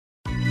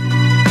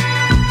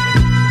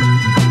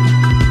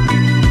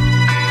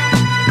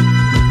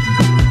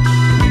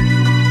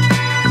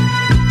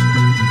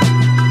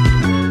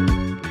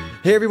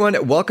Hey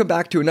everyone, welcome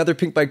back to another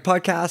Pink Bike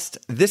podcast.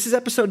 This is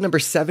episode number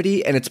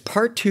 70, and it's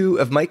part 2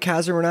 of Mike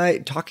Kazimer and I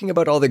talking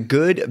about all the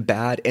good,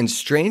 bad, and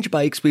strange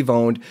bikes we've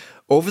owned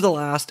over the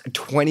last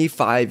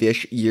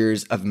 25-ish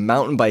years of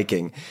mountain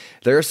biking.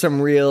 There are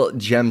some real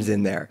gems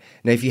in there.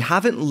 Now, if you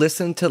haven't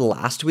listened to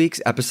last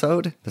week's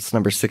episode, that's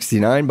number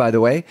 69, by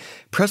the way,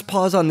 press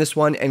pause on this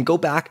one and go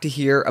back to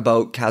hear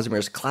about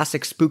Kazimer's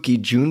classic spooky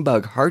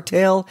Junebug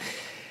hardtail,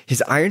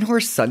 his Iron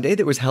Horse Sunday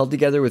that was held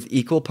together with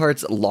equal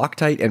parts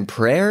Loctite and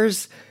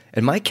prayers,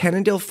 and my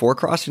Cannondale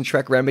 4Cross and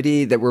Trek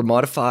Remedy that were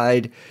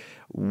modified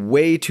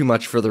way too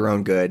much for their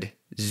own good.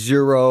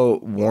 Zero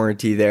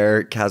warranty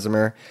there,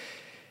 Kazimer.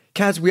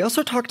 Kaz, we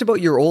also talked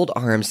about your old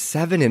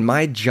RM7 and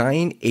my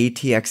Giant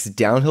ATX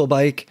downhill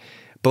bike.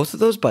 Both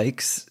of those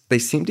bikes, they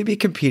seem to be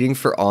competing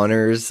for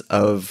honors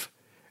of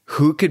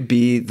who could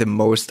be the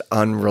most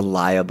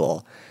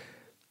unreliable.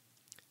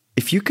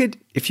 If you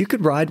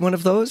could ride one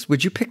of those,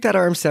 would you pick that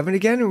RM7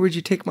 again, or would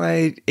you take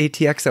my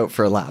ATX out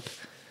for a lap?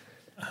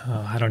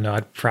 Oh, I don't know.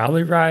 I'd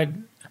probably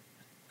ride.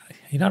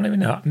 You don't even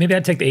know. Maybe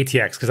I'd take the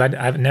ATX because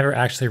I've never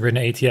actually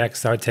ridden an ATX,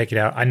 so I'd take it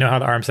out. I know how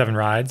the RM7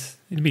 rides.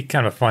 It'd be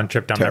kind of a fun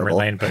trip down memory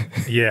lane, but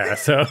yeah.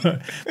 So,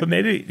 but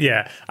maybe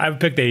I would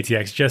pick the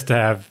ATX just to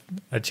have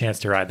a chance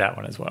to ride that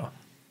one as well.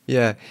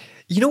 Yeah,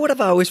 you know what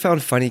I've always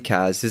found funny,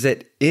 Kaz, is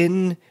that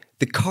in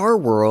the car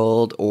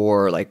world,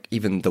 or like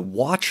even the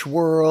watch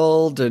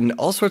world and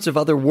all sorts of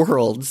other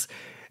worlds,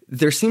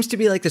 there seems to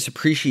be like this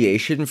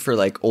appreciation for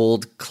like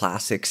old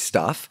classic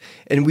stuff.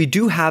 And we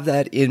do have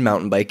that in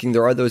mountain biking.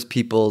 There are those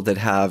people that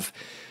have,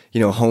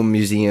 home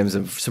museums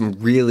of some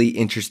really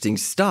interesting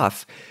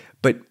stuff.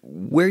 But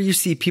where you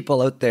see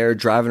people out there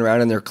driving around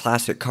in their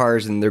classic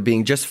cars and they're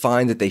being just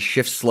fine that they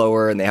shift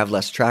slower and they have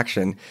less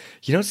traction,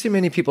 you don't see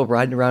many people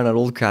riding around on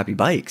old crappy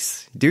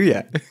bikes, do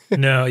you?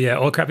 No, yeah.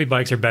 Old crappy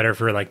bikes are better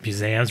for like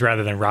museums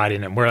rather than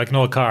riding them. Where like an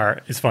old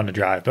car is fun to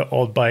drive, but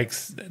old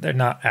bikes, they're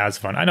not as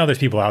fun. I know there's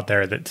people out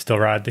there that still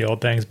ride the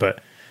old things,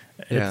 but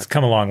it's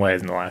come a long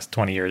ways in the last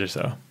 20 years or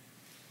so.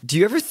 Do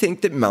you ever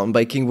think that mountain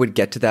biking would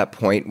get to that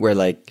point where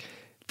like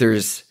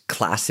there's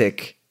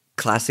classic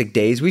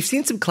days? We've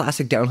seen some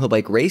classic downhill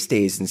bike race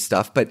days and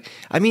stuff, but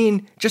I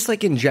mean, just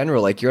like in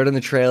general, like you're out on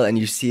the trail and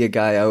you see a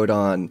guy out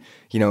on,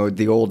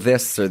 the old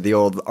this or the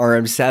old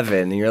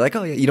RM7 and you're like,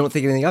 oh yeah, you don't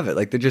think anything of it.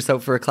 Like they're just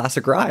out for a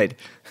classic ride.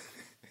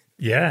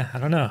 Yeah, I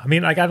don't know. I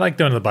mean, like I like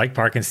going to the bike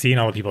park and seeing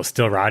all the people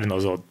still riding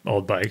those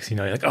old bikes.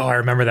 You're like, oh, I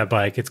remember that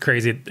bike. It's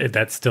crazy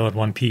that's still in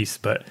one piece,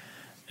 but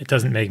it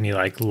doesn't make me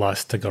like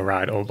lust to go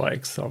ride old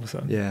bikes all of a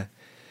sudden. Yeah.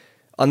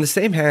 On the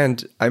same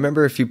hand, I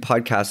remember a few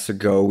podcasts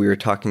ago, we were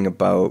talking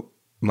about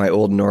my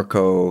old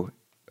Norco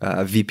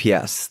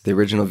VPS, the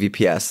original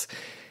VPS.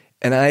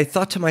 And I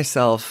thought to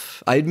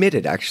myself, I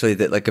admitted actually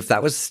that like if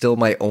that was still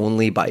my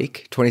only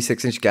bike,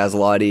 26-inch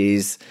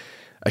Gazelottis,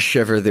 a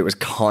shiver that was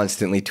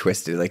constantly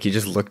twisted, like you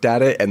just looked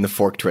at it and the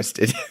fork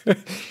twisted.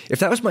 If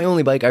that was my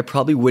only bike, I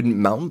probably wouldn't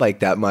mountain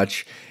bike that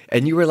much.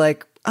 And you were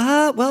like,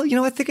 well,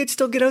 I think I'd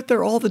still get out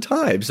there all the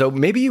time. So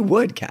maybe you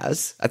would,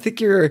 Kaz. I think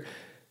you're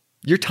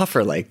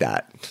tougher like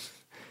that.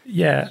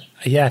 Yeah,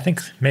 I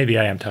think maybe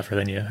I am tougher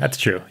than you. That's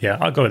true. Yeah,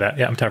 I'll go with that.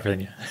 Yeah, I'm tougher than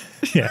you.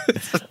 Yeah.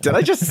 Did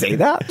I just say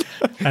that?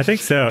 I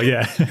think so,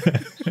 yeah.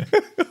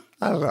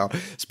 I don't know.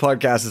 This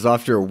podcast is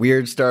off to a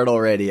weird start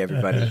already,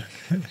 everybody.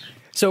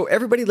 So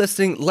everybody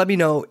listening, let me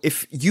know,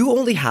 if you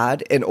only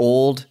had an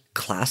old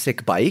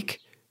classic bike,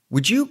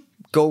 would you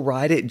go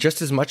ride it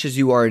just as much as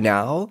you are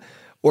now?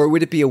 Or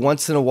would it be a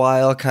once in a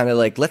while kind of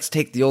like, let's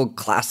take the old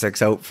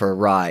classics out for a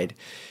ride?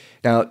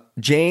 Now,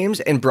 James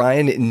and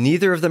Brian,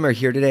 neither of them are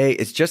here today.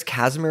 It's just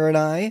Kazimer and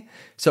I.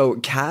 So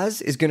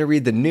Kaz is going to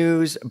read the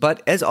news,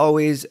 but as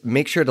always,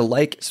 make sure to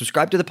like,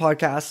 subscribe to the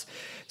podcast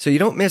so you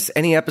don't miss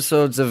any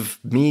episodes of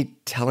me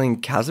telling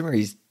Kazimer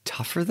he's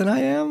tougher than I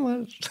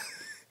am.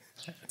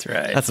 That's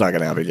right. That's not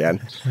going to happen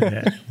again.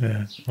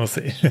 yeah, we'll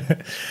see.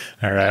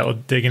 All right, we'll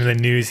dig into the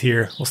news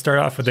here. We'll start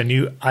off with the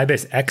new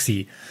Ibis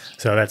XE.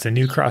 So that's a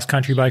new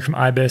cross-country bike from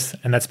Ibis,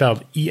 and that's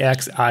spelled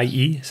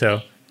E-X-I-E.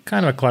 So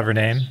kind of a clever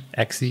name,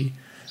 XE.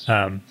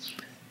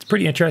 It's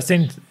pretty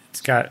interesting. It's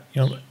got,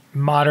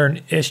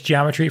 modern-ish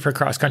geometry for a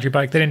cross-country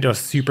bike. They didn't go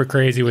super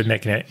crazy with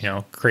making it,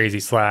 crazy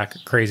slack,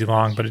 crazy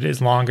long, but it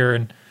is longer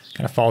and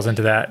kind of falls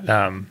into that,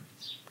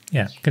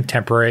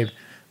 contemporary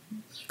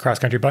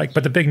cross-country bike.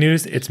 But the big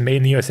news, it's made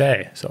in the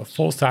USA. So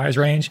full size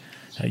range,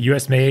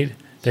 US made.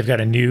 They've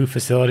got a new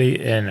facility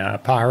in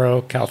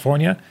Pajaro,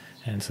 California.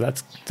 And so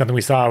that's something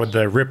we saw with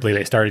the Ripley.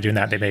 They started doing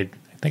that. They made,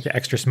 I think, the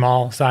extra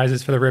small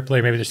sizes for the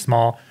Ripley, maybe they're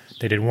small.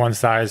 They did one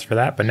size for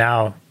that, but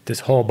now this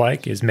whole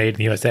bike is made in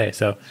the USA.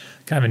 So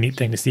kind of a neat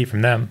thing to see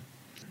from them.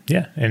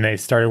 Yeah, and they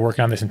started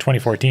working on this in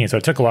 2014. So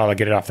it took a while to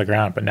get it off the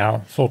ground, but now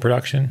full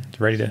production. It's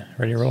ready to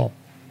roll.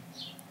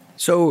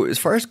 So as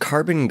far as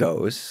carbon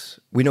goes,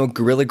 we know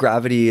Gorilla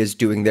Gravity is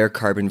doing their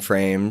carbon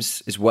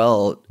frames as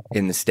well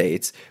in the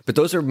States, but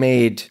those are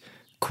made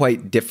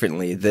quite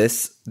differently.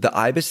 The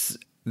Ibis,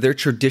 they're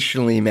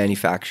traditionally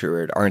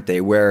manufactured, aren't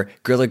they? Where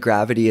Gorilla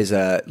Gravity is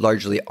a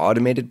largely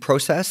automated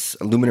process,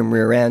 aluminum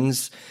rear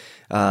ends,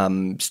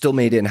 still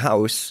made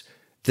in-house.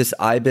 this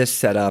IBIS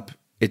setup,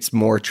 it's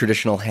more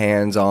traditional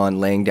hands-on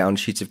laying down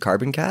sheets of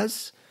carbon,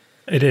 Kaz?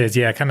 It is,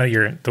 yeah, kind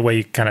of the way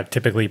you kind of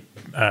typically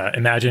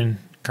imagine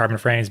carbon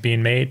frames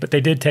being made, but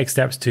they did take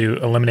steps to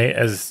eliminate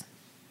as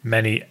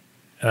many,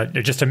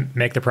 just to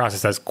make the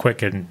process as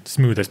quick and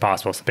smooth as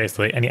possible. So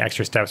basically, any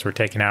extra steps were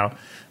taken out.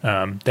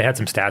 They had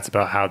some stats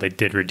about how they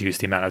did reduce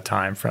the amount of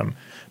time from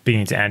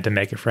beginning to end to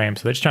make a frame.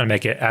 So they're just trying to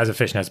make it as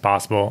efficient as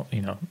possible,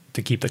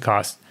 to keep the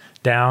cost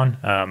down.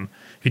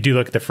 If you do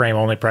look at the frame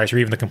only price or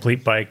even the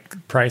complete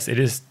bike price, it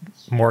is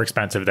more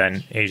expensive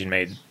than Asian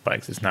made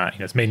bikes. It's not,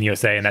 it's made in the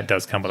USA, and that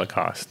does come with a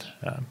cost.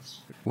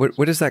 What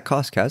does that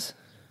cost, Kaz?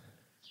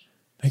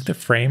 I think the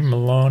frame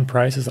alone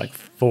price is like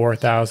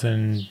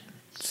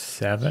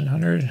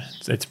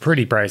 $4,700. It's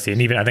pretty pricey,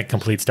 and even I think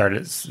complete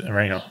started at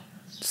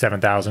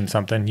 7,000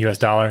 something US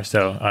dollar.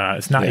 So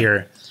it's not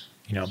your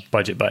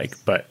budget bike,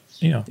 but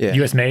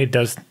US made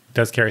does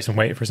carry some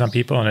weight for some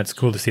people, and it's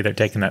cool to see they're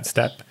taking that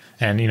step.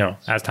 And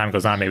as time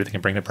goes on, maybe they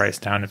can bring the price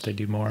down if they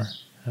do more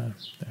there.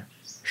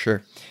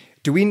 Sure.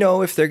 Do we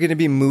know if they're going to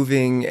be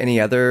moving any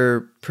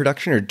other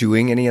production or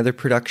doing any other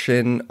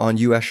production on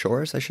US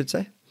shores, I should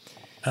say?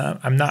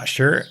 I'm not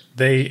sure.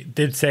 They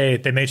did say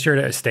they made sure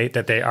to state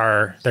that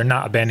they're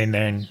not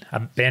abandoning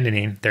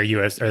their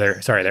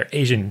their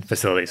Asian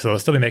facilities. So they'll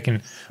still be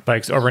making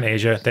bikes over in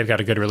Asia. They've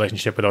got a good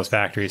relationship with those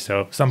factories.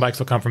 So some bikes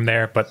will come from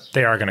there, but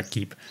they are going to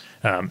keep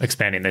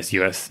expanding this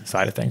US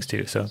side of things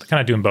too. So they're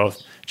kind of doing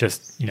both.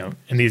 Just,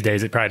 in these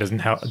days, it probably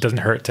doesn't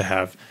hurt to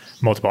have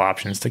multiple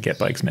options to get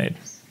bikes made.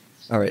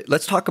 All right,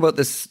 let's talk about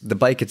the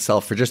bike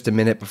itself for just a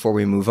minute before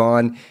we move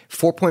on.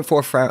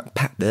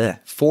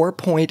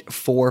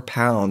 4.4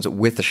 pounds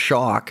with a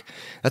shock.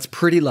 That's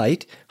pretty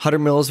light. 100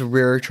 mils of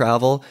rear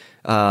travel.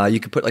 You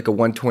could put like a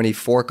 120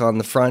 fork on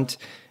the front.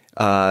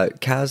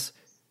 Kaz,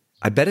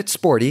 I bet it's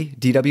sporty.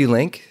 DW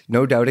Link,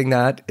 no doubting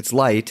that. It's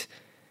light.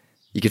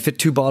 You could fit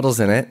 2 bottles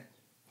in it.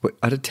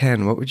 Out of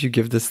 10, what would you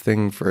give this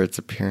thing for its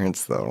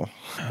appearance, though?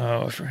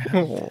 I'm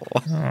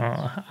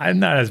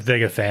not as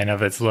big a fan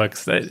of its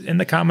looks. In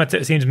the comments,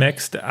 it seems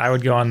mixed. I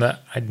would go on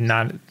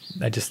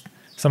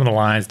some of the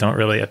lines don't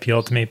really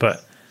appeal to me,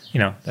 but,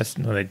 that's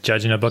really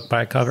judging a book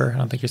by a cover. I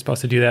don't think you're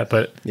supposed to do that,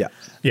 but yeah.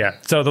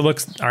 So the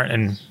looks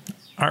aren't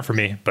for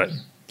me, but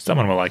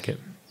someone will like it.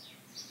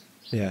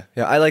 Yeah,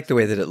 I like the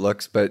way that it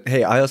looks, but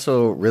hey, I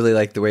also really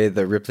like the way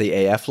the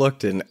Ripley AF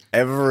looked, and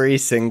every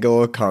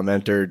single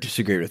commenter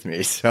disagreed with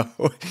me, so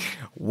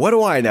what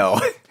do I know?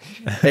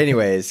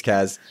 Anyways,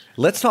 Kaz,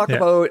 let's talk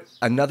about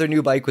another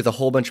new bike with a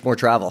whole bunch more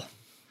travel.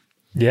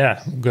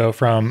 Yeah, go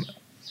from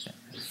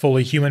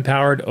fully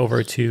human-powered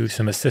over to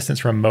some assistance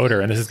from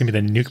motor, and this is going to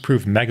be the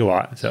Nuke-Proof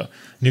Megawatt. So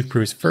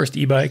Nuke-Proof's first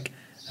e-bike.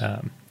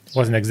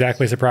 Wasn't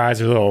exactly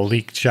surprised. There's a little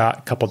leaked shot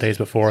a couple days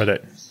before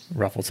that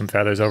ruffled some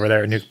feathers over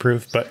there at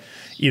Nuke-Proof, but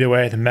either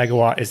way, the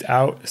Megawatt is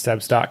out.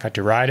 Seb Stock got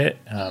to ride it.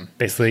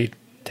 Basically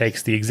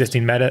takes the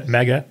existing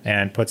Mega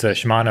and puts a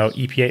Shimano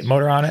EP8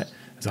 motor on it.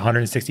 It's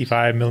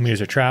 165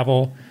 millimeters of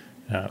travel.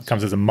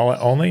 Comes as a mullet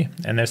only,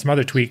 and there's some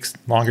other tweaks,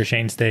 longer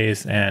chain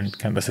stays, and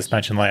kind of the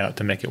suspension layout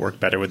to make it work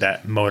better with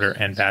that motor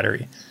and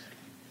battery.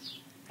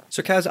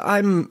 So Kaz,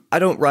 I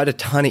don't ride a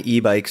ton of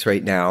e-bikes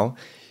right now,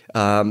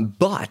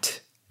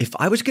 but if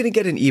I was going to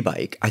get an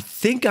e-bike, I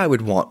think I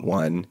would want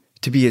one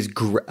to be as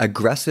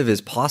aggressive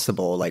as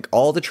possible, like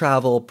all the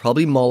travel,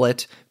 probably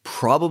mullet,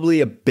 probably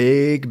a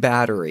big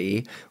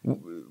battery.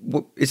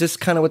 Is this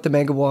kind of what the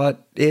Megawatt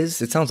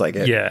is? It sounds like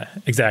it. Yeah,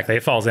 exactly.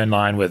 It falls in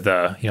line with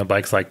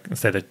bikes like,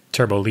 say, the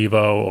Turbo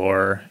Levo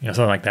or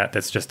something like that.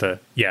 That's just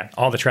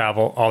all the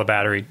travel, all the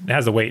battery. It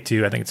has the weight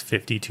too. I think it's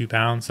 52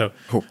 pounds, so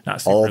not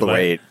super all the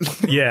light.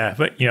 weight. Yeah,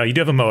 but you do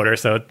have a motor,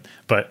 so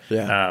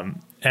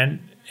and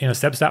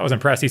Seb Stott was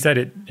impressed. He said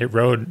it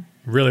rode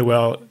really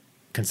well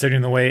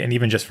considering the weight, and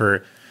even just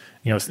for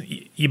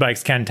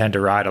e-bikes can tend to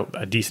ride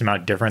a decent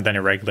amount different than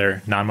a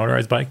regular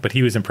non-motorized bike, but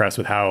he was impressed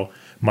with how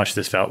much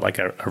this felt like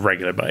a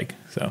regular bike.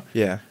 So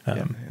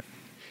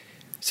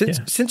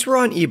Since we're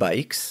on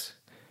e-bikes,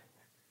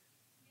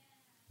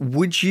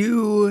 would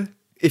you,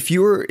 if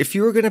you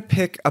were going to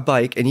pick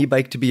an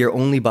e-bike to be your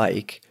only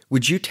bike,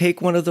 would you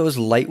take one of those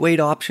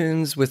lightweight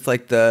options with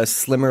like the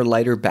slimmer,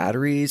 lighter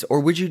batteries, or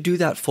would you do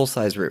that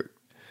full-size route?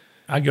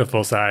 I'd go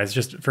full size.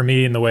 Just for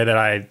me, in the way that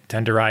I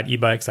tend to ride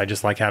e-bikes, I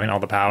just like having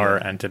all the power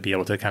and to be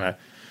able to kind of,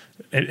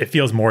 it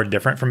feels more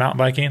different from mountain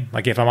biking.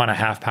 Like if I'm on a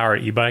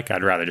half-powered e-bike,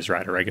 I'd rather just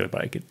ride a regular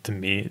bike. To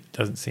me, it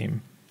doesn't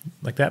seem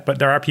like that. But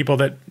there are people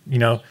that,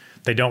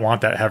 they don't want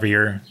that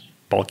heavier,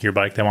 bulkier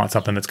bike. They want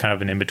something that's kind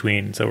of an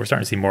in-between. So we're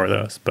starting to see more of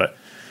those. But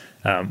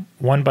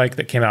one bike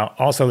that came out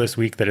also this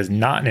week that is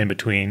not an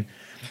in-between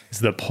is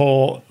the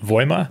Pole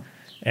Voima.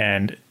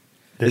 And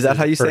is that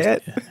how you say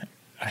it?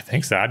 I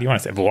think so. Do you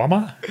want to say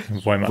Voima?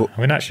 Voima.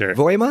 We're not sure.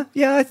 Voima?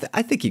 Yeah,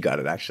 I think you got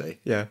it, actually.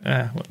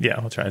 Yeah.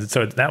 We'll try.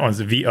 So that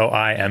one's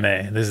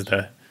Voima. This is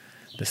the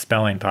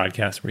spelling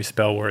podcast where we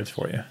spell words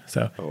for you.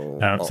 So,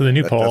 so the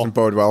new Pole doesn't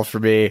bode well for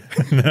me.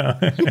 No.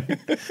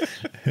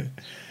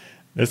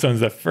 This one's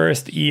the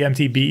first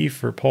EMTB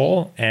for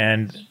pole,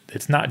 and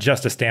it's not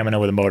just a stamina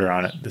with a motor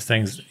on it. This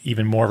thing's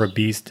even more of a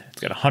beast.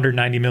 It's got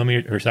 190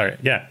 millimeters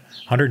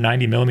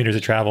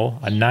of travel,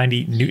 a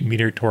 90 Newton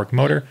meter torque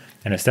motor,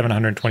 and a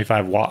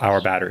 725 watt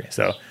hour battery.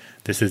 So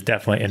this is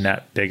definitely in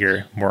that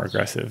bigger, more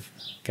aggressive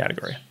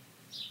category.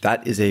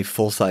 That is a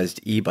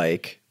full-sized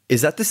e-bike.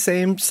 Is that the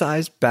same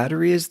size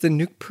battery as the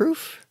Nuke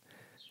Proof?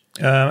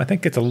 I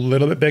think it's a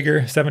little bit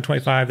bigger,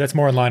 725. That's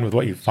more in line with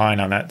what you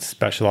find on that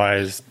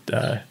specialized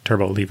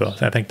turbo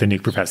Levo. I think the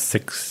Nuke Proof has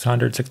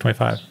 600,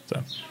 625.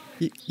 So,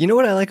 you know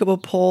what I like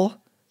about pole?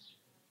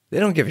 They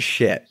don't give a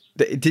shit.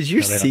 Did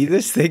you see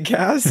this thing,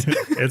 Kaz?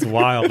 It's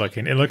wild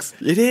looking.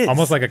 It is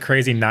almost like a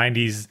crazy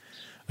 90s,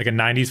 like a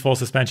 90s full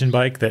suspension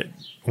bike that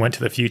went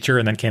to the future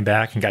and then came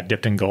back and got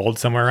dipped in gold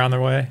somewhere around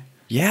their way.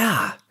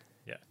 Yeah.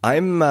 I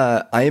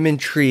am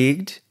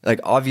intrigued. Like,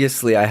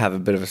 obviously, I have a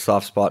bit of a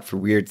soft spot for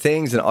weird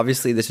things, and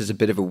obviously, this is a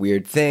bit of a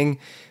weird thing.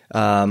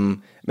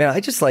 Man, I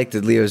just like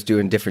that Leo's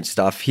doing different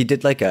stuff. He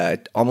did like a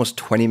almost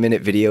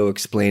 20-minute video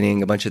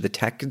explaining a bunch of the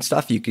tech and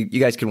stuff. You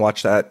guys can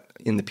watch that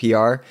in the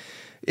PR.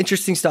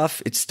 Interesting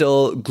stuff. It's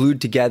still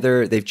glued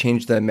together. They've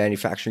changed the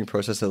manufacturing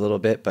process a little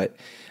bit, but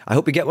I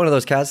hope we get one of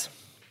those, Kaz.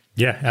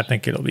 Yeah, I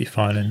think it'll be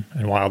fun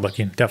and wild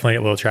looking. Definitely,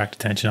 it will attract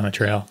attention on the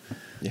trail.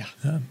 Yeah.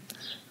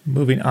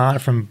 Moving on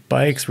from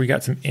bikes, we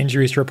got some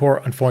injuries to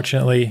report,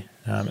 unfortunately.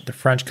 At the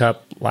French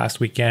Cup last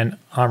weekend,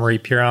 Amaury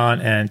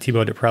Piron and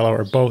Thibaut Deprello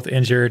were both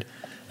injured.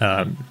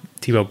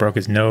 Thibaut broke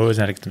his nose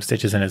and had some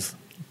stitches in his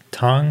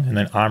tongue, and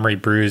then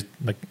Amaury bruised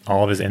like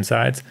all of his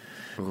insides.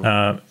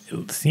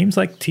 It seems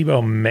like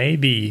Thibaut may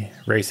be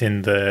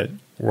racing the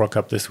World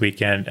Cup this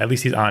weekend. At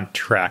least he's on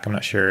track. I'm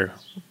not sure.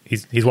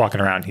 He's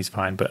walking around. He's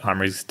fine, but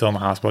Amaury's still in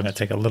the hospital. Going to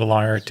take a little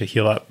longer to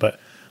heal up,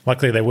 but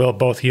luckily they will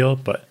both heal,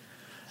 but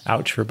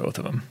ouch for both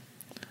of them.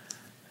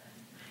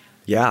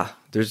 Yeah,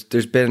 there's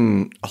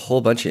been a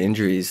whole bunch of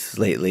injuries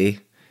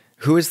lately.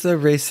 Who is the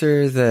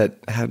racer that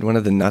had one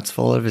of the nuts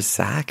fall out of his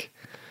sack?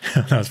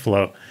 That was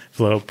Flo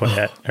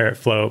Payet, or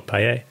Flo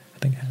Payet, I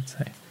think I'd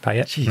say.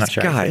 Payet? Jeez, I'm not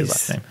sure guys, his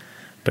last name.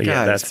 But guys,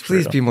 yeah, that's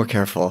please brutal. be more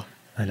careful.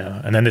 I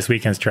know. And then this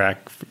weekend's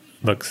track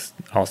looks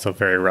also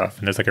very rough.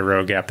 And there's like a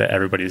road gap that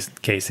everybody's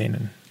casing,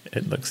 and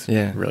it looks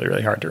really,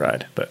 really hard to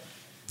ride. But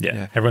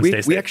yeah. Everyone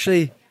stays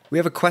safe. We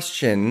have a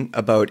question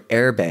about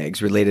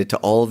airbags related to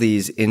all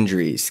these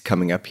injuries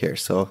coming up here,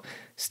 so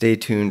stay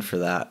tuned for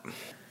that.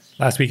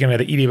 Last weekend, we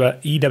had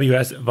the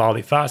EWS Val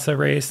di Fassa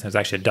race. It was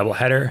actually a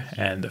doubleheader,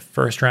 and the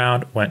first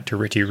round went to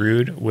Richie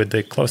Rude with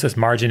the closest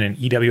margin in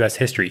EWS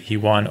history. He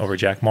won over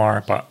Jack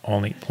Marr by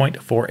only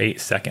 0.48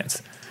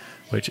 seconds,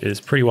 which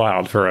is pretty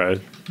wild for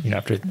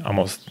after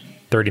almost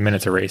 30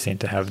 minutes of racing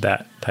to have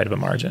that tight of a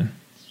margin.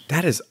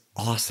 That is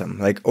awesome.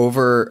 Like,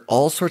 over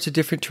all sorts of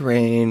different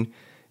terrain,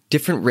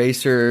 different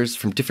racers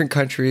from different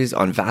countries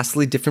on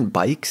vastly different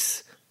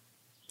bikes,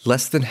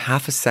 less than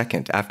half a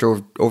second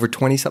after over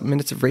 20-something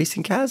minutes of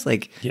racing, Kaz?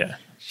 Like, yeah.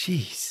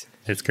 Jeez.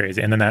 It's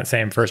crazy. And then that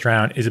same first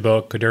round,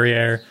 Isabelle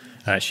Coudurier,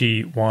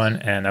 she won,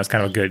 and that was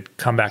kind of a good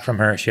comeback from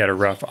her. She had a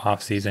rough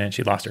off season.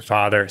 She lost her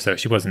father, so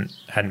she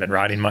hadn't been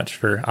riding much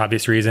for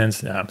obvious reasons.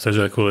 So it was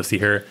really cool to see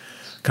her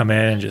come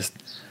in and just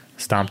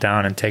stomp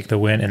down and take the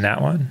win in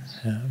that one.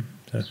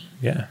 So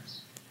yeah.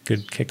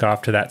 Good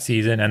kickoff to that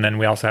season. And then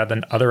we also had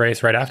the other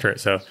race right after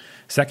it. So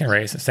second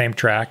race, same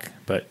track,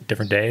 but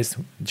different days.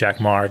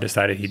 Jack Marr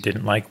decided he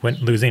didn't like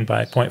losing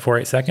by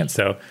 0.48 seconds.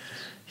 So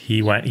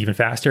he went even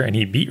faster and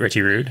he beat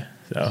Richie Rude.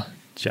 So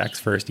Jack's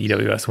first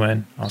EWS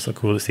win. Also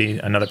cool to see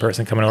another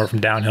person coming over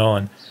from downhill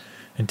and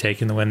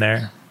taking the win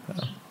there.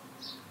 So.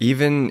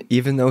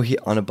 Even though he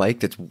on a bike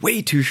that's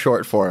way too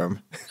short for him.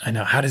 I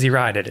know. How does he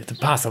ride it? It's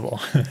impossible.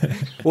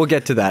 We'll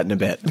get to that in a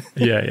bit.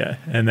 Yeah.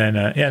 And then,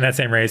 in that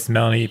same race,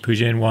 Melanie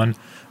Pougin won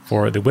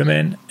for the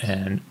women,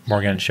 and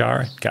Morgan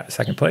Char got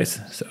second place.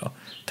 So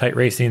tight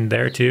racing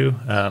there too.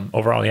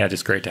 Overall,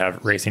 just great to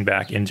have racing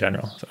back in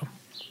general. So,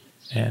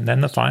 and then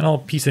the final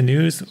piece of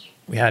news,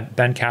 we had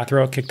Ben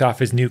Cathro kicked off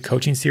his new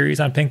coaching series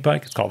on Pink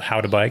Bike. It's called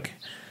How to Bike.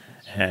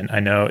 And I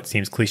know it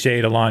seems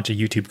cliche to launch a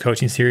YouTube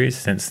coaching series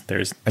since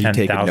there's 10,000. Are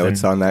you taking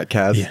notes on that,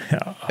 Kaz?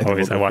 Yeah,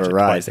 always. I watch it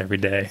twice every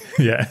day.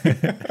 Yeah.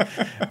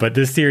 But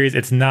this series,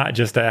 it's not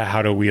just a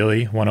how to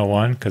wheelie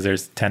 101, because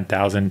there's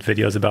 10,000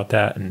 videos about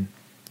that, and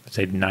I'd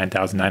say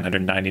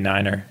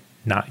 9,999 are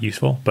not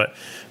useful. But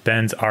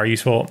Ben's are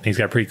useful. He's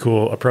got a pretty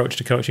cool approach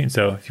to coaching.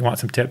 So if you want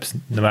some tips,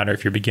 no matter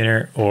if you're a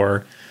beginner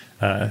or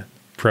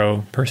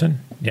pro person,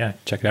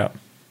 check it out.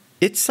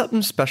 It's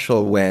something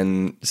special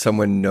when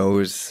someone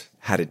knows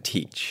how to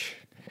teach.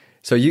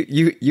 So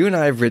you and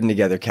I have ridden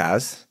together,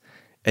 Kaz,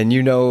 and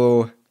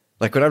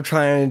like when I'm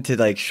trying to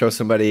like show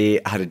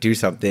somebody how to do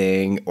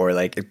something or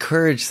like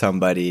encourage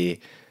somebody,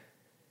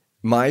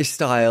 my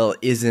style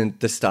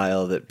isn't the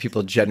style that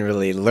people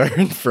generally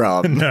learn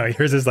from. No,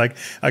 yours is like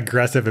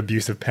aggressive,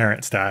 abusive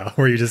parent style,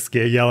 where you just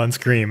yell and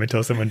scream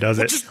until someone does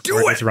it, just do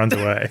or it. Just runs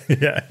away.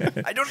 Yeah,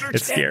 I don't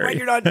understand why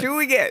you're not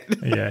doing it.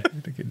 Yeah,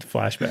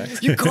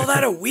 flashbacks. You call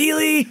that a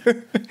wheelie?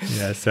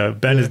 Yeah, so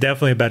Ben is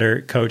definitely a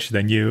better coach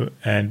than you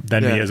and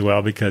than me as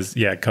well, because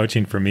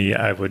coaching for me,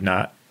 I would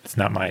not it's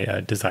not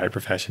my desired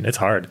profession. It's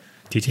hard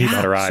teaching people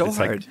how to ride. So it's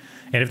hard.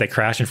 And if they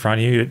crash in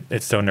front of you,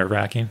 it's so nerve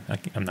wracking.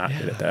 I'm not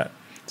good at that.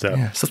 So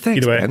thanks,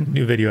 either way, Ben.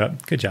 new video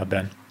up. Good job,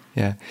 Ben.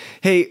 Yeah.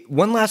 Hey,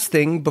 one last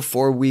thing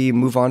before we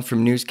move on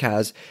from news,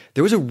 Kaz.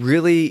 There was a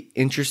really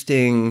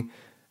interesting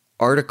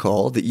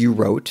article that you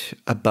wrote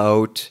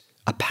about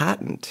a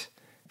patent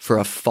for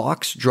a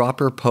Fox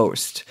dropper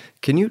post.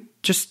 Can you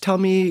just give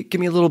me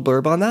a little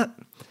blurb on that?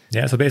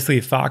 Yeah, so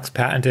basically Fox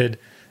patented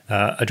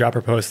a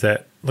dropper post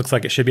that looks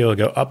like it should be able to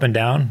go up and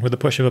down with the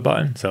push of a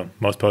button. So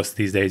most posts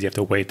these days, you have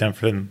to wait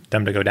for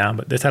them to go down.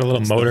 But this had a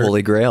little motor. The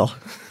holy grail.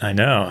 I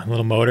know, a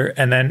little motor.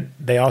 And then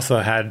they also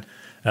had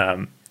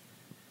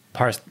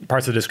parts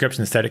of the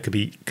description said it could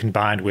be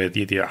combined with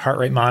either a heart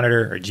rate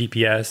monitor or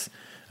GPS.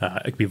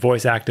 It could be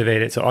voice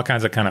activated. So all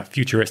kinds of kind of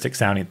futuristic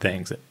sounding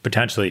things that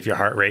potentially if your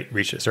heart rate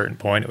reached a certain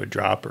point, it would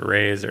drop or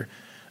raise. Or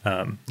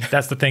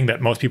that's the thing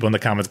that most people in the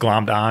comments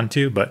glommed on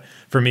to. But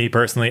for me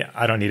personally,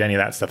 I don't need any of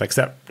that stuff,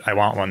 except I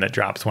want one that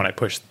drops when I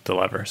push the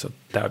lever. So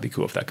that would be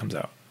cool if that comes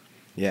out.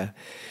 Yeah.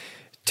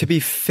 To be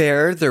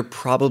fair, they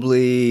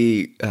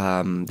probably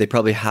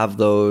have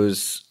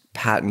those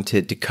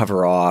patented to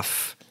cover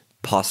off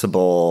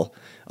possible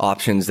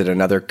options that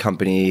another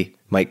company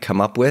might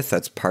come up with.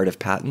 That's part of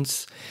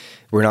patents.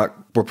 We're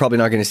probably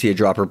not going to see a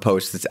dropper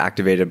post that's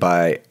activated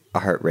by a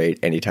heart rate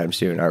anytime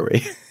soon, are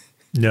we?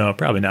 No,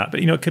 probably not. But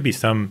it could be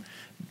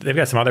they've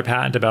got some other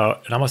patent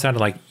about, it almost sounded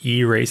like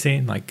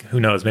e-racing. Like, who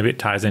knows? Maybe it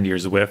ties into your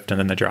Zwift and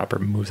then the dropper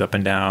moves up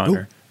and down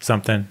or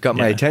something. Got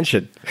my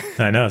attention.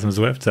 I know, some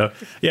Zwift. So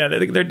yeah,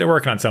 they're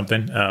working on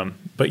something.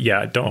 But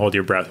yeah, don't hold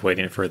your breath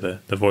waiting for the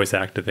voice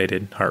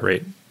activated heart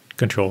rate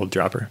controlled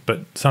dropper.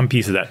 But some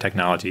piece of that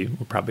technology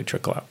will probably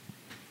trickle out.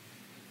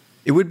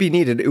 It would be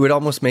needed. It would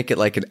almost make it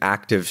like an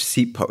active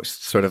seat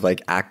post, sort of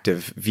like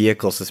active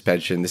vehicle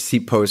suspension. The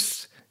seat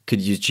posts could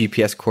use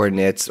GPS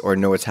coordinates or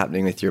know what's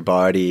happening with your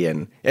body.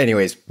 And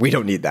anyways, we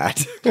don't need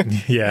that.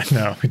 Yeah,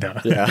 no, we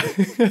don't. Yeah.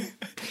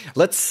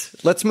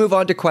 Let's move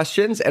on to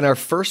questions. And our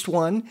first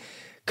one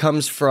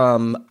comes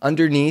from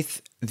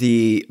underneath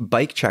the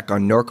bike check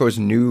on Norco's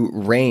new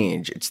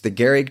range. It's the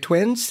Gehrig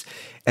twins.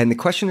 And the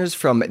question is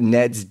from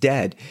Ned's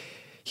Dead.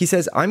 He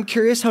says, I'm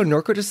curious how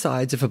Norco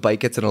decides if a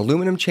bike gets an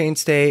aluminum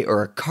chainstay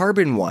or a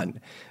carbon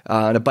one.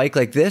 On a bike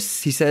like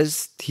this, he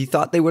says he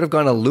thought they would have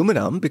gone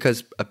aluminum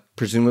because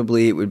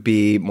presumably it would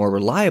be more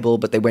reliable,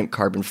 but they went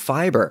carbon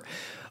fiber.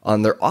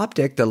 On their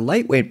Optic, the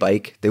lightweight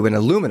bike, they went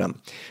aluminum.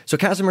 So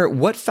Kazimer,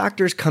 what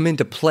factors come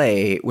into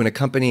play when a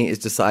company is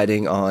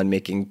deciding on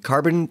making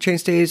carbon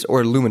chainstays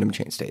or aluminum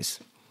chainstays?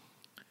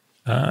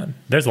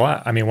 There's a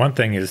lot. I mean, one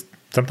thing is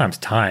sometimes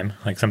time.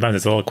 Like sometimes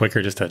it's a little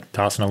quicker just to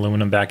toss an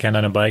aluminum back end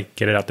on a bike,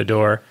 get it out the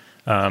door.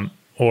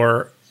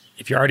 Or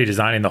if you're already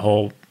designing the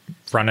whole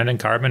front end in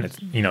carbon, it's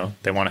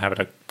they want to have it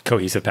a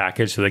cohesive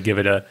package, so they give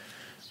it a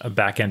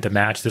back end to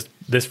match.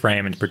 This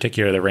frame in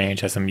particular, the range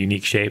has some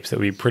unique shapes that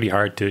would be pretty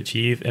hard to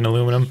achieve in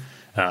aluminum.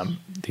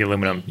 The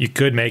aluminum, you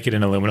could make it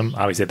in aluminum.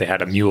 Obviously, they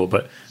had a mule,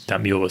 but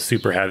that mule was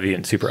super heavy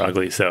and super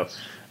ugly. So,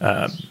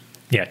 to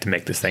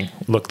make this thing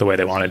look the way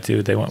they wanted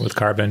to, they went with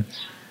carbon.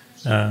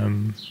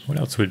 What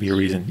else would be a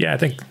reason? Yeah, I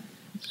think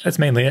that's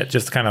mainly it.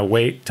 Just kind of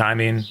weight,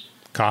 timing,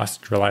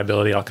 cost,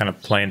 reliability, all kind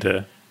of play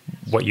into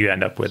what you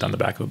end up with on the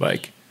back of a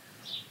bike.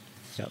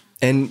 Yep.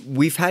 And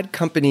we've had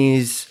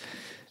companies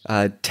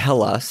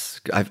tell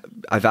us,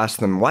 I've asked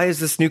them, why does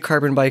this new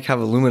carbon bike have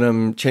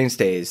aluminum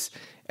chainstays?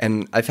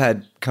 And I've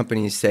had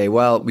companies say,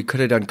 well, we could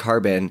have done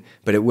carbon,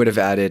 but it would have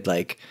added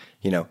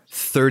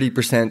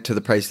 30% to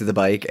the price of the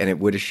bike and it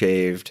would have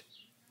shaved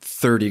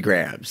 30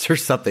 grams or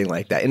something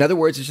like that. In other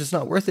words, it's just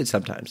not worth it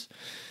sometimes.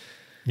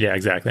 Yeah,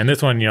 exactly. And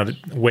this one, the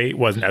weight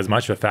wasn't as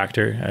much of a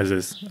factor as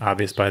is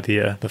obvious by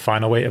the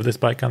final weight of this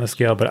bike on the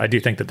scale. But I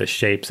do think that the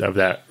shapes of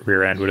that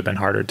rear end would have been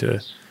harder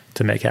to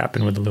make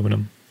happen with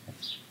aluminum.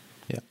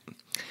 Yeah.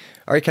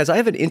 All right, Kaz, I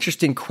have an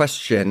interesting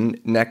question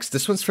next.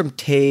 This one's from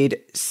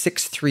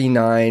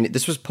Tade639.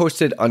 This was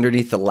posted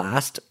underneath the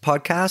last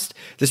podcast.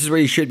 This is where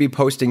you should be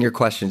posting your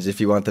questions if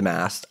you want them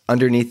asked,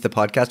 underneath the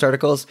podcast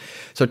articles.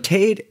 So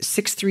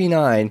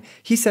Tade639,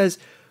 he says,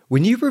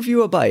 when you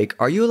review a bike,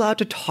 are you allowed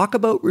to talk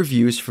about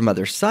reviews from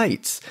other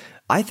sites?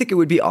 I think it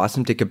would be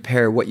awesome to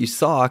compare what you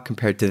saw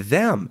compared to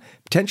them,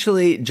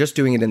 potentially just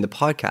doing it in the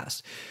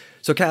podcast.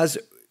 So Kaz,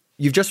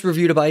 you've just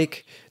reviewed a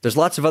bike. There's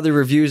lots of other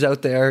reviews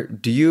out there.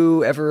 Do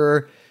you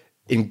ever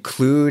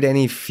include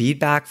any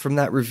feedback from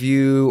that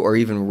review or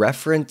even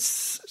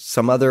reference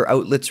some other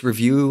outlet's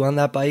review on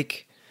that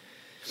bike?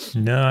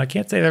 No, I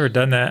can't say I've ever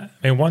done that.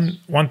 I mean,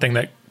 one thing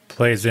that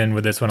plays in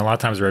with this one, a lot of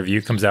times a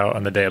review comes out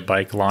on the day a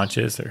bike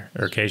launches or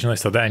occasionally.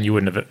 So then you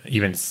wouldn't have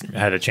even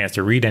had a chance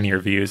to read any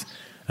reviews.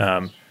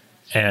 And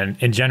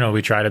in general,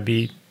 we try to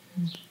be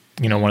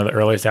one of the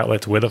earliest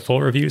outlets with a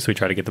full review. So we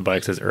try to get the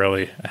bikes as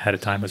early ahead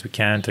of time as we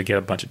can to get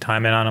a bunch of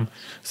time in on them.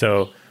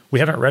 So we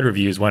haven't read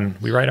reviews when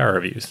we write our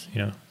reviews,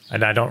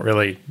 and I don't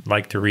really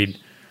like to read.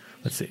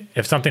 Let's see,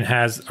 if something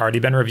has already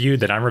been reviewed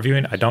that I'm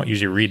reviewing, I don't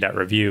usually read that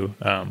review,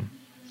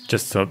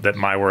 just so that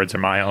my words are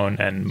my own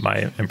and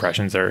my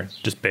impressions are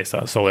just based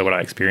on solely what I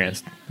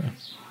experienced.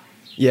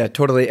 Yeah,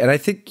 totally. And I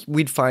think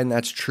we'd find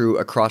that's true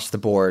across the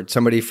board.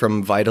 Somebody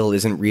from Vital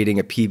isn't reading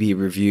a PB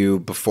review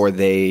before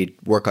they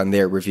work on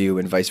their review,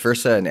 and vice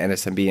versa, and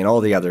NSMB and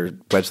all the other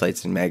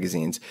websites and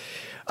magazines.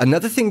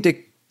 Another thing to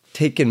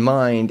take in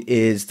mind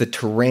is the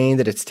terrain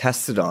that it's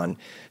tested on,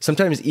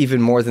 sometimes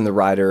even more than the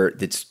rider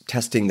that's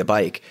testing the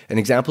bike. An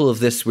example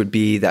of this would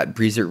be that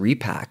Breezer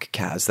Repack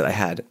Kaz that I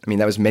had. I mean,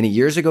 that was many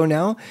years ago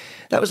now.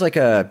 That was like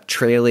a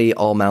traily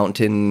all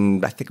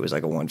mountain, I think it was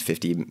like a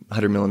 150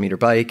 millimeter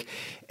bike.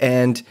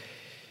 And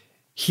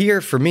here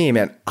for me,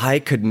 man, I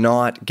could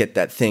not get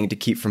that thing to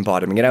keep from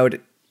bottoming it out.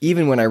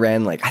 Even when I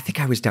ran, like, I think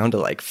I was down to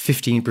like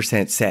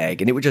 15%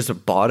 sag, and it would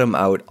just bottom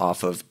out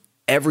off of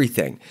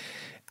everything.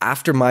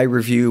 After my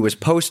review was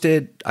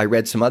posted, I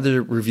read some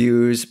other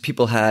reviews.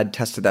 People had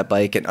tested that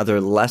bike in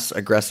other less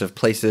aggressive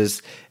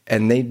places,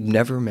 and they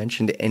never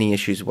mentioned any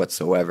issues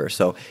whatsoever.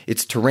 So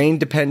it's terrain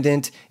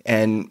dependent.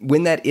 And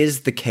when that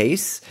is the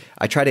case,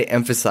 I try to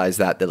emphasize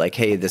that like,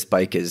 hey, this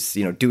bike is,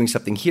 doing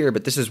something here,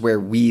 but this is where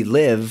we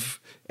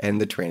live,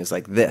 and the terrain is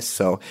like this.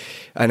 So,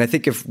 and I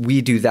think if we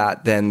do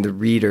that, then the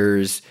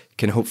readers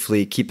can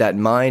hopefully keep that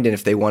in mind. And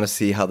if they want to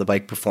see how the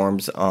bike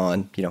performs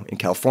on, in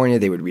California,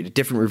 they would read a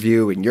different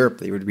review. In Europe,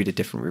 they would read a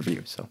different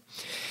review. So,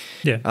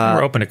 yeah,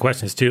 we're open to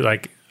questions too.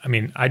 Like, I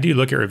mean, I do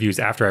look at reviews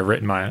after I've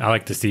written mine. I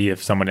like to see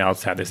if someone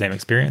else had the same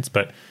experience.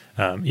 But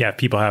if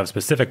people have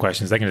specific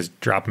questions, they can just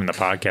drop them in the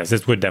podcast.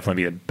 This would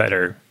definitely be a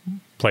better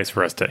place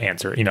for us to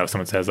answer. If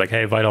someone says like,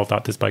 hey, Vital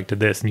thought this bike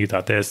did this and you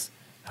thought this,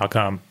 how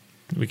come?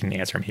 We can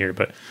answer them here,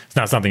 but it's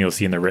not something you'll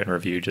see in the written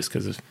review just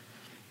because of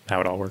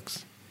how it all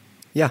works.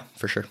 Yeah,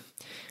 for sure.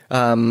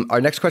 Our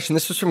next question,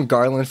 this was from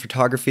Garland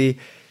Photography.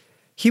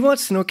 He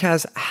wants to know,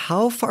 Kaz,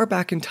 how far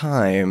back in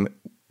time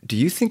do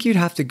you think you'd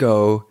have to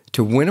go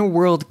to win a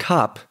World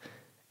Cup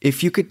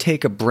if you could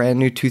take a brand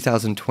new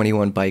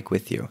 2021 bike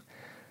with you?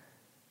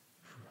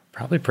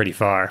 Probably pretty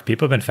far.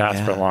 People have been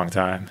fast for a long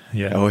time.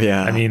 Yeah. Oh,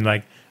 yeah. I mean,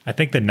 like, I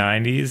think the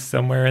 90s,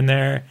 somewhere in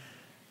there.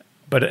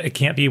 But it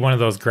can't be one of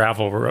those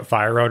gravel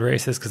fire road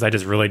races because I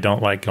just really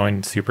don't like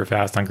going super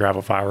fast on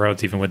gravel fire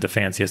roads, even with the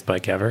fanciest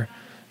bike ever.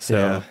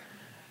 So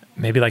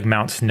maybe like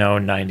Mount Snow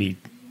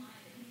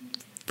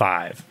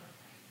 95.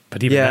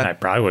 But even then, I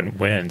probably wouldn't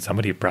win.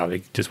 Somebody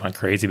probably just went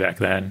crazy back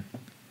then.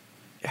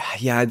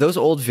 Yeah, those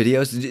old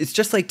videos, it's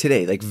just like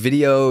today. Like,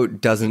 video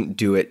doesn't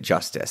do it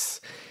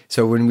justice.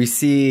 So when we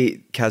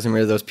see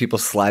Kazimer, those people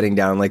sliding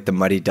down like the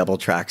muddy double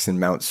tracks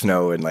in Mount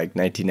Snow in like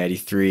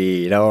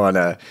 1993, on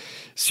a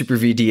Super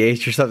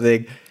VDH or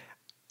something,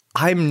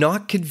 I'm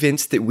not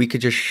convinced that we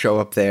could just show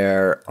up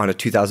there on a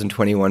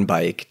 2021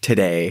 bike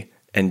today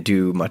and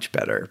do much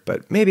better.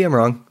 But maybe I'm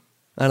wrong.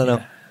 I don't know.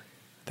 I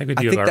think we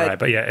do all right.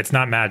 But yeah, it's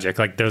not magic.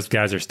 Like, those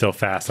guys are still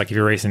fast. Like, if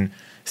you're racing,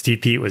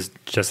 Steve Pete was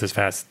just as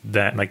fast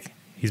then. Like,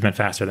 he's been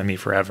faster than me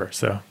forever.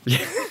 So,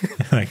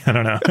 like, I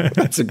don't know.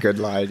 That's a good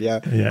line.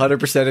 Yeah.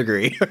 100%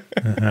 agree.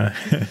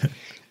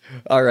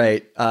 All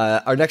right.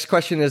 Our next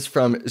question is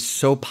from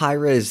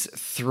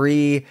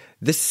Sopires3.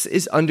 This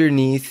is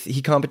underneath.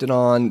 He commented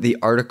on the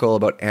article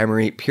about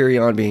Amory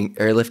Pirion being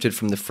airlifted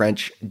from the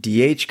French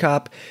DH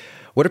Cup.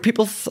 What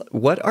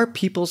are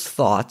people's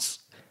thoughts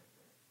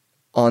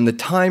on the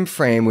time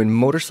frame when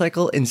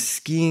motorcycle and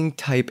skiing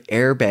type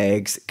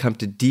airbags come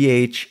to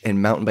DH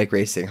and mountain bike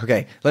racing?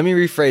 Okay, let me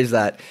rephrase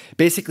that.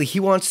 Basically, he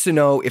wants to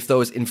know if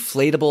those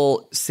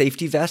inflatable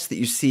safety vests that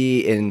you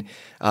see in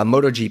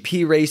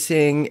MotoGP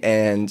racing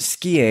and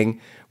skiing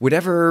would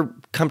ever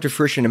come to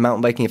fruition in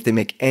mountain biking, if they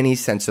make any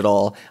sense at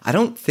all. I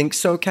don't think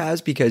so,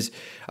 Kaz, because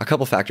a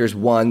couple factors.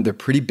 One, they're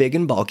pretty big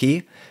and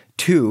bulky.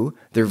 Two,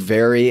 they're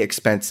very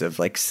expensive,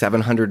 like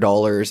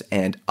 $700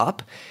 and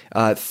up.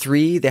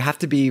 Three, they have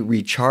to be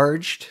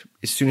recharged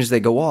as soon as they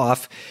go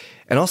off.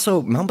 And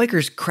also, mountain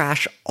bikers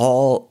crash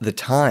all the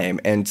time.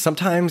 And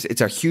sometimes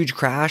it's a huge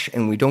crash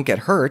and we don't get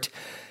hurt.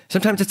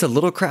 Sometimes it's a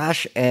little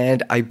crash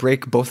and I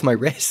break both my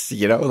wrists,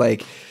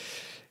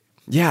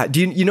 Yeah, do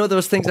you know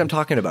those things I'm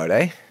talking about,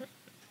 eh?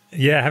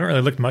 Yeah, I haven't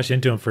really looked much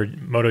into them for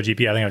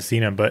MotoGP. I think I've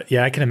seen them, but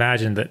yeah, I can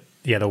imagine that.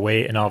 Yeah, the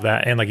weight and all of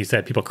that, and like you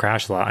said, people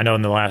crash a lot. I know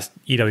in the last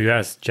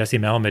EWS, Jesse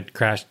Melamed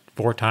crashed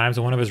 4 times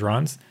in one of his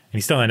runs, and he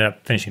still ended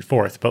up finishing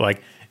 4th. But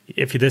like,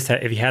 if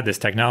he had this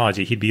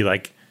technology, he'd be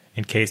like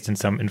encased in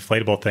some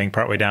inflatable thing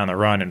partway down the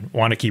run and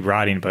want to keep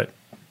riding, but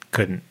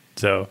couldn't.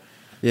 So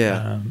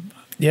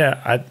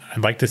I'd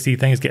like to see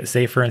things get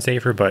safer and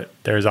safer, but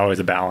there's always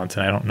a balance,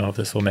 and I don't know if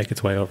this will make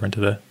its way over into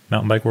the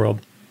mountain bike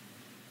world.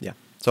 Yeah,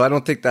 so I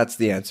don't think that's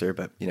the answer,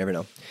 but you never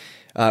know.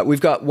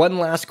 We've got one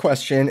last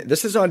question.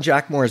 This is on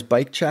Jack Moore's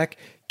Bike Check.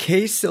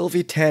 K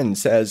Sylvie 10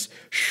 says,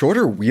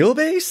 shorter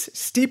wheelbase,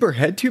 steeper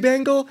head tube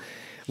angle.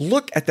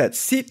 Look at that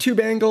seat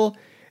tube angle.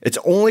 It's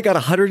only got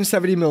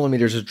 170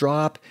 millimeters of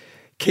drop.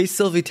 K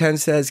Sylvie 10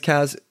 says,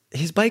 Kaz,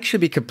 his bike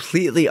should be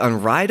completely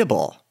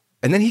unrideable.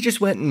 And then he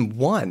just went and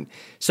won.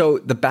 So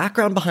the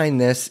background behind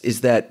this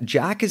is that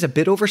Jack is a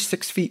bit over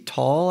 6 feet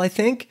tall, I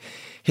think.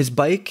 His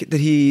bike that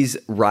he's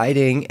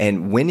riding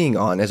and winning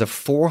on is a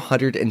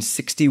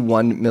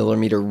 461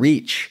 millimeter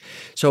reach.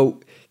 So,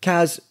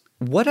 Kaz,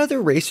 what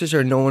other racers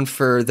are known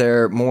for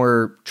their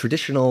more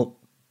traditional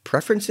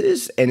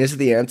preferences? And is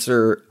the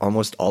answer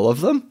almost all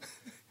of them?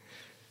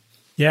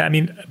 Yeah, I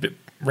mean,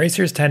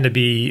 racers tend to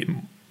be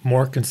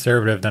more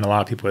conservative than a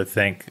lot of people would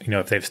think. You know,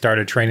 if they've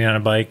started training on a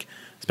bike,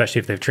 especially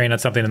if they've trained on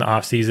something in the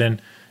off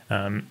season,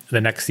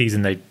 the next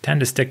season they tend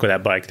to stick with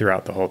that bike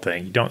throughout the whole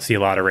thing. You don't see a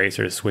lot of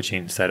racers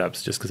switching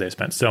setups just because they've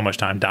spent so much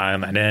time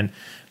dialing that in.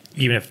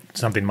 Even if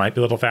something might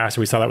be a little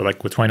faster, we saw that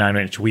with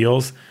 29-inch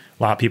wheels.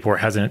 A lot of people were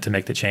hesitant to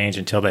make the change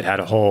until they'd had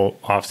a whole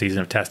off season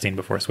of testing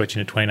before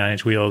switching to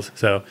 29-inch wheels.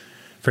 So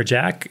for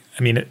Jack,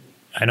 I mean,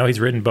 I know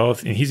he's ridden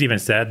both, and he's even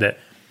said that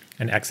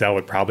an XL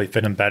would probably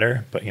fit him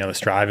better, but the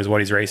Strive is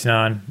what he's racing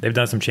on. They've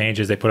done some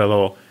changes. They put a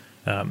little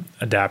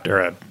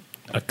adapter,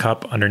 a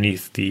cup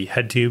underneath the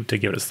head tube to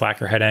give it a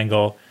slacker head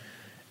angle.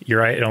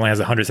 You're right, it only has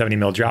a 170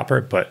 mil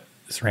dropper, but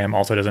SRAM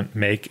also doesn't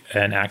make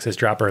an axis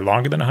dropper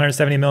longer than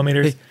 170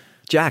 millimeters. Hey,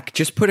 Jack,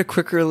 just put a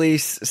quick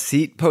release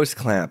seat post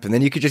clamp, and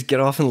then you could just get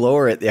off and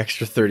lower it the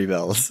extra 30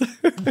 mils.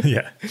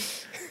 Yeah.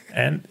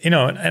 And,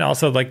 and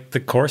also like the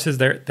courses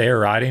they are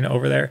riding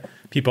over there,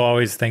 people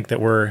always think that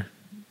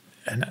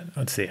and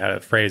let's see how to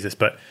phrase this,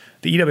 but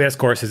the EWS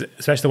courses,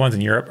 especially the ones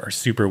in Europe, are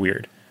super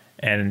weird.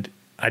 And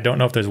I don't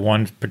know if there's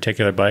one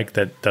particular bike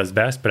that does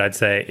best, but I'd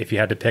say if you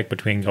had to pick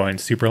between going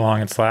super long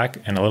and slack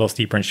and a little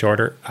steeper and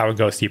shorter, I would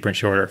go steeper and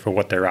shorter for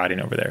what they're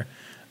riding over there.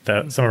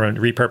 Some of them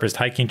repurposed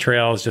hiking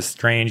trails, just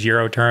strange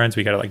Euro turns.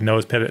 We got to like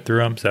nose pivot through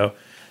them. So,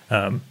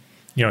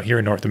 here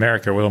in North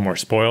America, we're a little more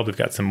spoiled. We've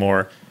got some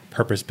more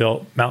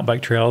purpose-built mountain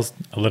bike trails,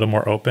 a little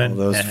more open. All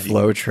those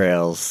flow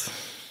trails.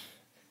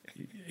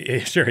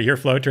 Sure, your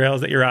flow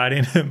trails that you're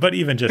riding, but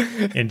even just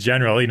in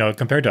general,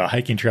 compared to a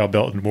hiking trail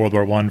built in World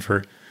War I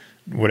for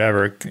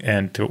whatever,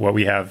 and to what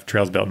we have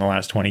trails built in the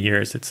last 20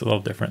 years, it's a little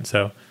different.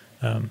 So,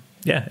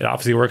 it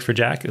obviously works for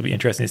Jack. It'll be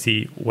interesting to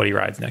see what he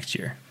rides next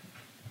year.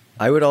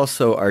 I would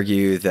also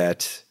argue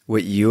that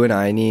what you and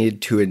I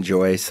need to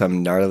enjoy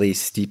some gnarly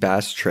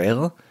steep-ass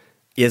trail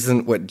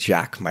isn't what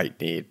Jack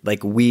might need.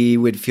 Like, we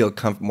would feel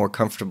more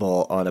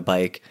comfortable on a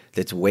bike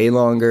that's way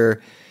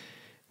longer,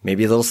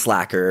 maybe a little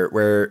slacker,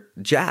 where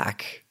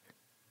Jack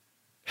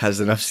has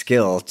enough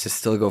skill to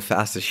still go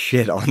fast as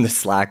shit on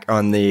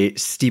the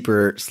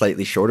steeper,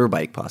 slightly shorter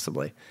bike,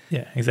 possibly.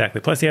 Yeah,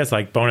 exactly. Plus, he has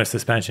like bonus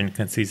suspension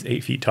because he's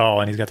 8 feet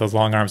tall and he's got those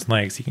long arms and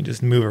legs. He can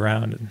just move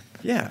around.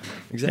 Yeah,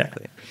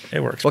 exactly. Yeah,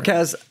 it works. Well,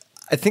 Kaz,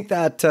 I think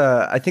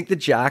that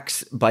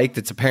Jack's bike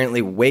that's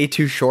apparently way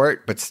too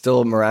short but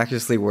still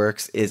miraculously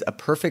works is a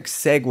perfect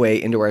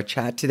segue into our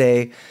chat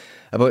today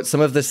about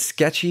some of the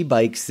sketchy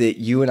bikes that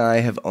you and I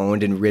have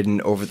owned and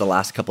ridden over the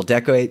last couple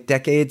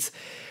decades.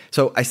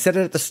 So I said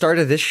it at the start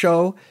of this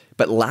show,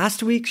 but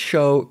last week's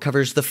show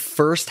covers the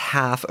first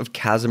half of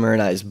Kazimer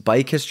and I's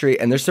bike history,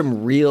 and there's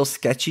some real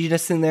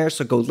sketchiness in there,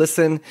 so go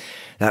listen.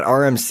 That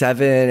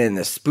RM7 and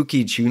the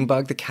spooky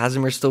Junebug that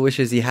Kazimer still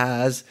wishes he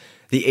has.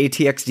 The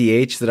ATX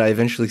DH that I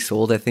eventually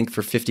sold, I think,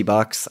 for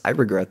 $50. I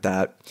regret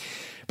that.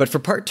 But for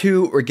part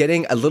two, we're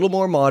getting a little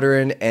more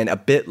modern and a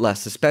bit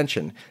less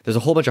suspension. There's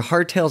a whole bunch of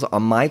hardtails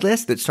on my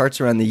list that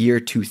starts around the year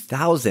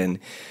 2000.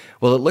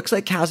 Well, it looks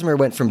like Kazimer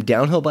went from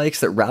downhill bikes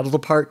that rattled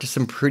apart to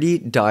some pretty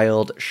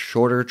dialed,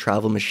 shorter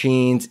travel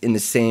machines in the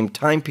same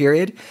time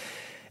period.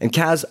 And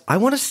Kaz, I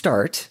want to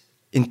start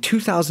in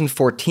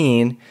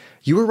 2014.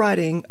 You were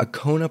riding a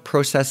Kona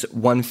Process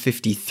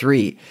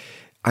 153.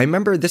 I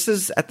remember this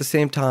is at the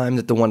same time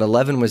that the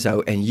 111 was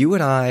out, and you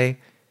and I,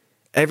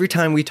 every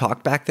time we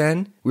talked back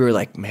then, we were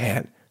like,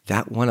 man,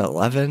 that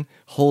 111,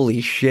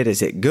 holy shit,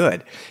 is it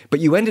good?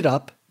 But you ended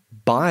up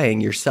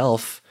buying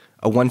yourself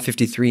a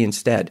 153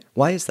 instead.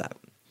 Why is that?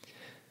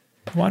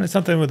 I wanted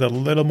something with a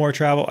little more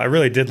travel. I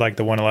really did like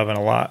the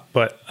 111 a lot,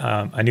 but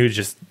I knew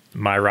just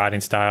my riding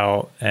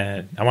style,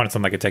 and I wanted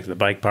something I could take to the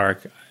bike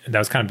park. That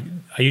was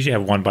I usually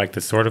have one bike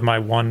that's sort of my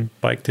one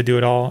bike to do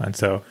it all. And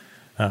so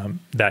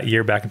that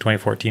year back in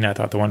 2014, I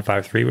thought the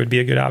 153 would be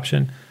a good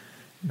option.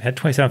 It had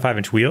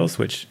 27.5-inch wheels,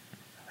 which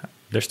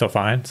they're still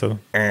fine. So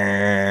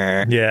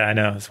yeah, I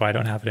know. That's why I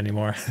don't have it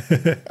anymore.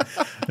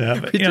 No,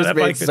 but, we just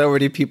made so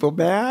many people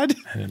mad.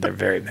 They're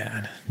very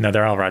mad. No,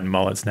 they're all riding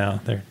mullets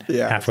now. They're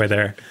halfway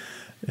there.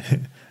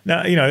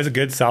 No, it was a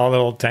good, solid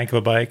little tank of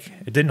a bike.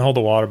 It didn't hold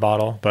a water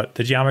bottle, but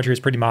the geometry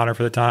is pretty modern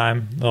for the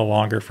time. A little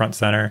longer front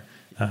center.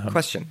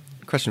 Question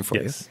for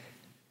you. Yes.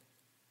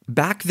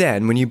 Back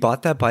then, when you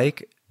bought that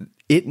bike,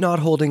 it not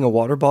holding a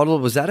water bottle,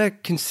 was that a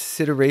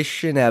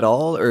consideration at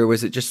all? Or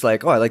was it just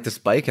like, oh, I like this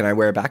bike and I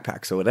wear a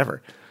backpack, so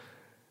whatever?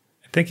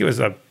 I think it was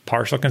a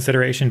partial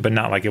consideration, but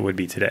not like it would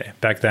be today.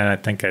 Back then, I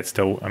think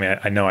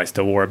I know I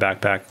still wore a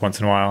backpack once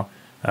in a while.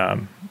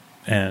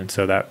 And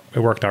so that it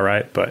worked all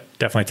right, but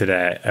definitely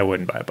today, I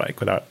wouldn't buy a bike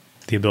without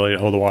the ability to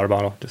hold a water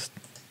bottle, just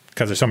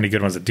because there's so many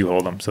good ones that do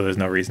hold them. So there's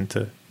no reason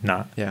to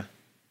not. Yeah.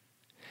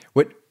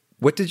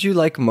 What did you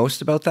like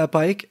most about that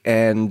bike,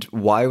 and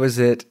why was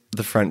it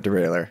the front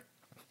derailleur?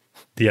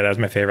 Yeah, that was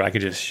my favorite. I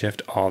could just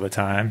shift all the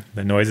time.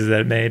 The noises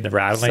that it made, the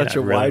rattling. Such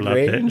a wide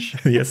range.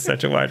 Yes,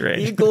 such a wide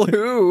range. Eagle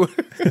who?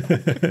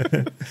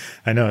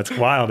 I know, it's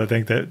wild to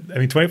think that.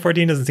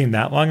 2014 doesn't seem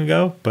that long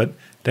ago, but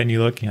then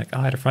you look and you're like, oh,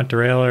 I had a front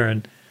derailleur,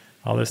 and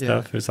all this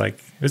stuff. It was like,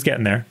 it was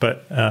getting there.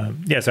 But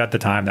yeah, so at the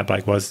time that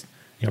bike was,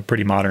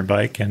 pretty modern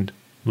bike and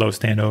low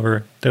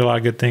standover. Did a lot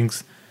of good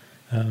things.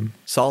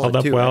 Solid held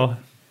up too, well. Right?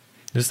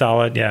 Just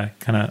solid. Yeah.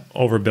 Kind of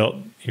overbuilt,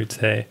 you'd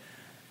say.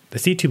 The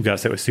C-tube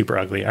gusset was super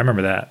ugly. I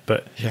remember that.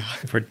 But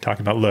if we're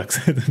talking about looks,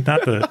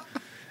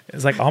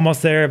 it's like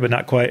almost there, but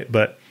not quite.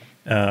 But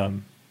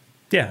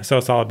yeah, so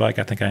a solid bike.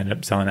 I think I ended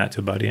up selling that to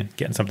a buddy and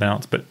getting something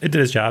else. But it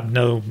did its job.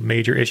 No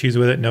major issues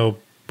with it. No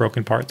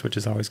broken parts, which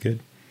is always good.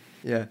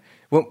 Yeah.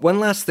 Well, one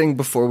last thing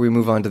before we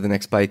move on to the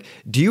next bike.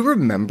 Do you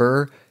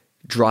remember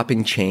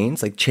dropping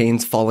chains, like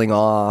chains falling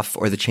off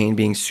or the chain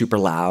being super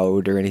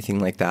loud or anything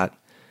like that?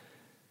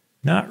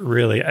 Not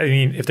really. I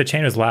mean, if the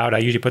chain was loud, I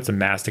usually put some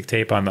mastic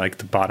tape on like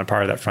the bottom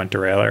part of that front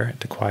derailleur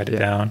to quiet it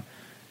down.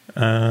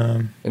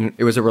 And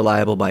it was a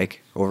reliable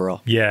bike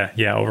overall. Yeah.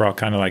 Overall,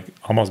 kind of like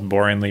almost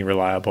boringly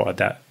reliable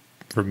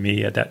for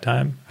me at that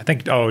time. I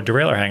think,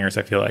 derailleur hangers,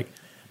 I think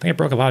I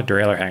broke a lot of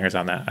derailleur hangers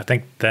on that. I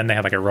think then they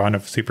had like a run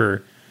of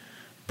super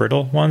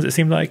brittle ones, it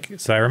seemed like.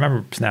 So I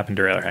remember snapping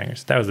derailleur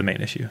hangers. That was the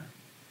main issue.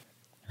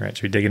 All right,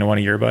 should we dig into one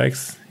of your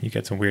bikes? You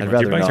get some weird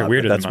ones. Your bikes are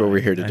weirder than mine. That's what we're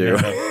here to do.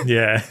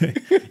 Yeah.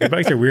 Your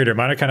bikes are weirder.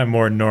 Mine are kind of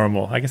more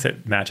normal. I guess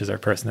it matches our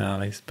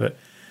personalities. But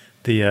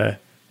I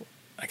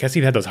guess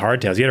you had those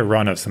hardtails. You had a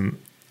run of some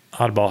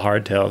oddball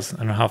hardtails. I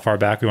don't know how far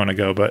back we want to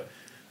go, but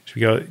should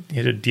we go?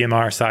 You had a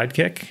DMR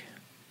sidekick?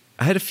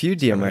 I had a few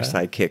DMR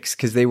sidekicks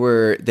because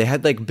they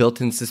had like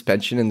built-in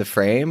suspension in the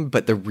frame,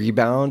 but the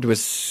rebound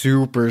was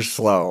super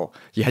slow.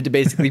 You had to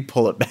basically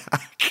pull it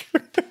back.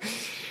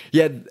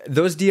 Yeah,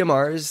 those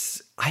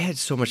DMRs, I had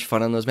so much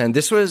fun on those, man.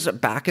 This was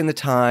back in the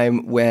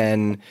time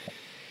when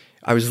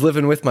I was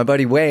living with my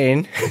buddy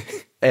Wayne,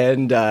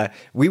 and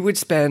we would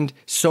spend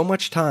so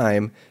much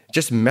time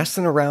just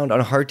messing around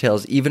on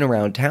hardtails, even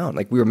around town.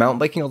 Like we were mountain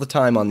biking all the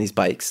time on these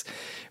bikes.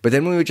 But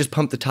then we would just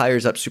pump the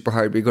tires up super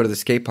hard. We'd go to the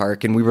skate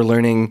park and we were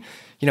learning,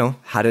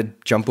 how to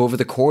jump over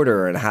the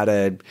quarter and how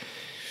to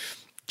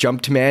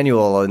jump to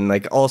manual and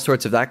like all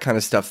sorts of that kind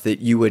of stuff that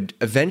you would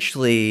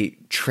eventually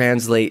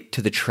translate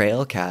to the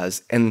trail,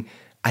 Kaz. And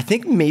I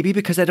think maybe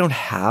because I don't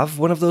have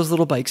one of those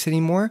little bikes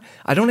anymore,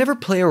 I don't ever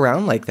play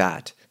around like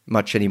that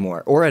much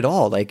anymore or at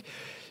all. Like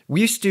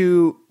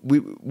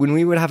when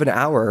we would have an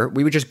hour,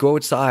 we would just go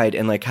outside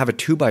and like have a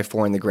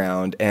 2x4 in the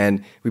ground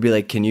and we'd be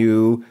like, can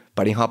you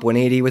bunny hop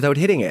 180 without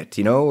hitting it,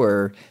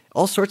 or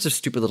all sorts of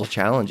stupid little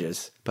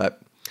challenges. But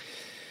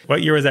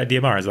what year was that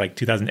DMR? Is it like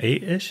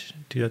 2008-ish,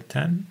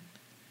 2010?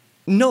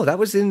 No, that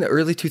was in the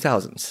early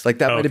 2000s. Like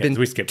that might have been. So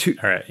we skipped.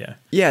 All right, yeah.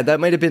 Yeah,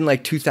 that might have been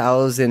like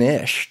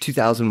 2000-ish,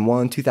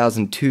 2001,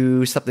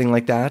 2002, something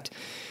like that.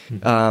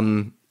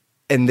 Mm-hmm.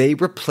 And they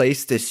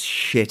replaced this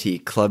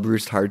shitty Club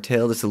Roost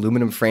hardtail, this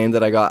aluminum frame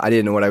that I got. I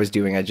didn't know what I was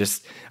doing.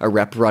 A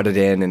rep brought it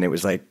in and it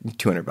was like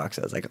 $200.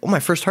 I was like, oh, my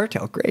first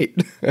hardtail, great.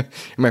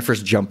 My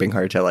first jumping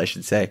hardtail, I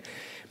should say.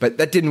 But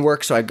that didn't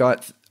work, so I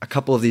got a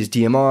couple of these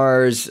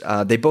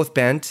DMRs. They both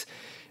bent.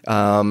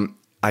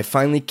 I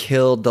finally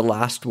killed the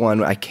last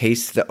one. I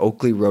cased the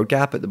Oakley Road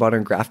Gap at the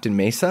bottom of Grafton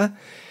Mesa.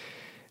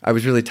 I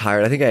was really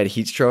tired. I think I had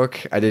heat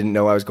stroke. I didn't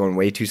know I was going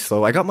way too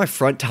slow. I got my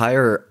front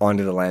tire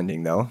onto the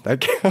landing, though. That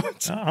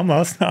counts.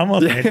 Almost.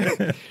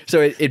 Yeah. So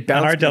it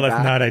bounced me back. Hardtail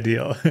is not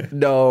ideal.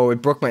 No,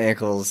 it broke my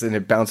ankles and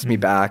it bounced me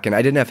back. And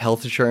I didn't have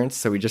health insurance,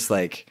 so we just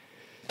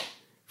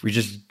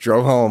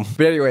drove home.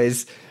 But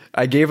anyways,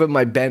 I gave him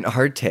my bent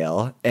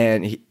hardtail,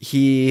 and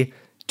he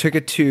took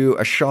it to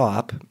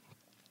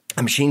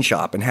a machine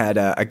shop, and had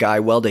a guy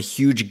weld a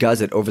huge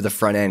gusset over the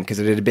front end because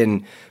it had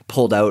been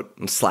pulled out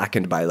and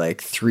slackened by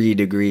like 3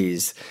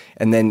 degrees.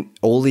 And then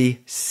Oli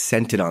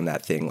sent it on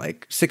that thing,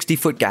 like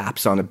 60-foot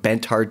gaps on a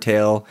bent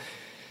hardtail.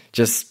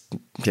 Just,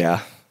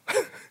 yeah.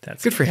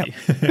 That's good for him.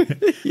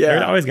 Yeah.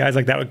 There are always guys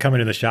like that would come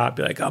into the shop,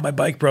 be like, oh, my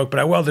bike broke, but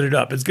I welded it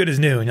up. It's good as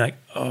new. And you're like,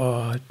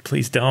 oh,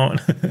 please don't.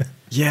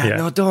 Yeah.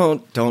 No,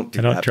 don't do that.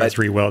 I don't trust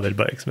re-welded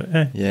bikes,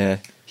 but Yeah.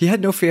 He had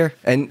no fear.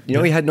 And,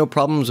 he had no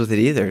problems with it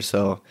either,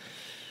 so...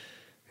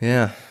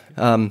 Yeah.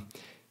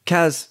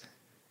 Kaz,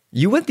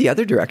 you went the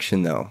other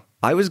direction, though.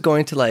 I was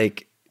going to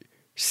like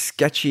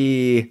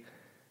sketchy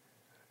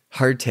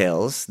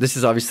hardtails. This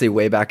is obviously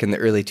way back in the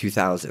early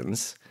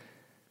 2000s.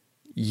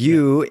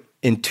 You,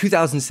 in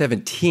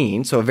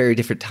 2017, so a very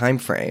different time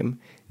frame,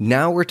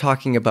 now we're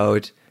talking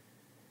about,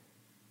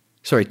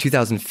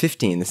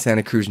 2015, the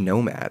Santa Cruz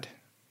Nomad.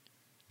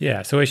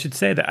 Yeah, so I should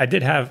say that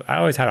I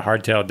always had a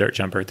hardtail dirt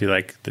jumper through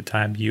like the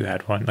time you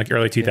had one, like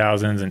early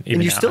 2000s, and even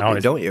and you now, still do,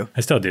 don't you?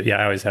 I still do. Yeah,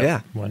 I always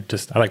have one.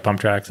 I like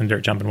pump tracks and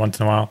dirt jumping once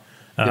in a while.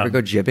 You ever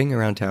go jibbing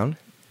around town?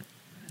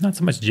 Not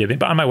so much jibbing,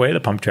 but on my way to the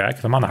pump track,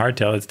 if I'm on the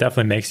hardtail, it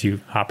definitely makes you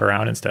hop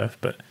around and stuff.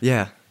 But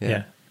yeah.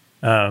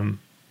 But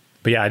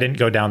yeah, I didn't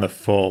go down the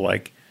full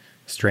like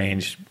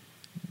strange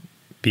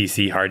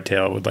BC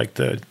hardtail with like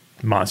the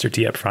monster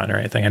T up front or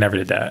anything. I never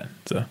did that.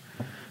 So.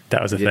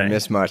 That was a thing. Didn't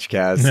miss much,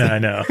 Kaz. I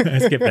know. I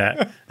skipped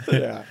that.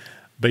 Yeah.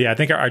 But yeah, I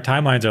think our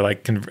timelines are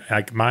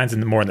like mine's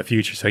more in the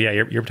future. So yeah,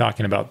 you're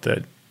talking about the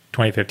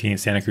 2015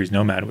 Santa Cruz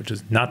Nomad, which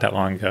is not that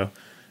long ago.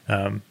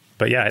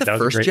 But yeah, that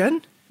was first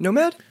gen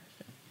Nomad.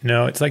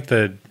 No, it's like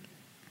the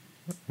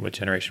what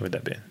generation would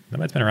that be?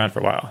 Nomad's been around for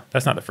a while.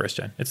 That's not the first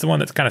gen. It's the one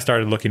that's kind of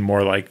started looking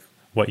more like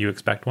what you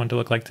expect one to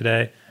look like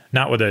today.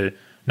 Not with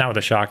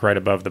a shock right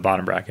above the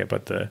bottom bracket,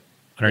 but the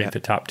underneath the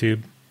top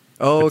tube.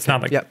 Oh, it's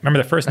not like,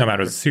 remember the first Nomad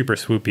was super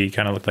swoopy,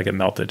 kind of looked like it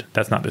melted.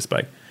 That's not this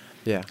bike.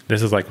 Yeah.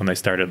 This is like when they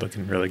started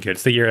looking really good.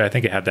 It's the year I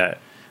think it had that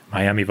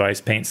Miami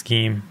Vice paint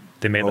scheme.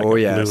 They made like a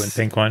blue and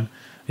pink one.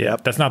 Yeah,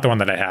 that's not the one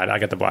that I had. I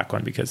got the black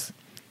one because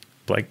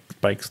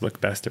bikes look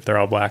best if they're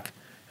all black.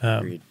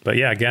 But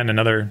yeah, again,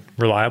 another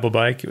reliable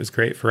bike. It was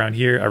great for around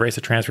here. I raced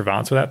a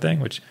Trans-Provence with that thing,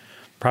 which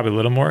probably a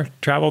little more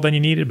travel ting you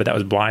needed, but that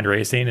was blind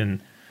racing.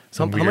 And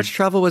how much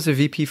travel was a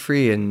VP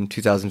free in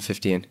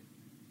 2015?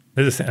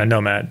 This is a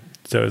Nomad.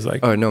 So it was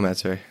like... Oh, Nomad,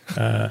 sorry.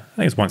 I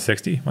think it's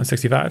 160,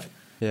 165.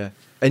 Yeah.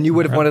 And you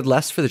would have wanted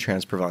less for the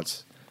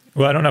Trans-Provence.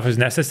 Well, I don't know if it was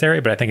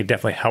necessary, but I think it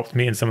definitely helped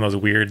me in some of those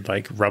weird,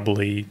 like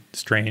rubbly,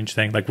 strange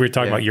things. Like we were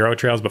talking about Euro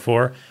trails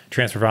before.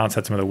 Trans-Provence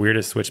had some of the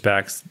weirdest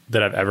switchbacks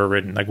that I've ever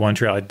ridden. Like one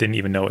trail, I didn't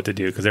even know what to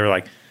do because they were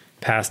like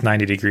past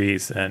 90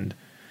 degrees and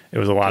it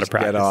was a lot of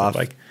practice.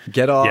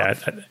 Get off.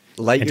 Yeah.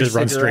 Light and your just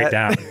run straight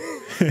cigarette.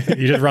 down.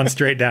 You just run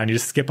straight down. You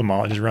just skip them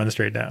all and just run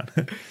straight down.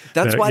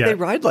 That's why they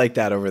ride like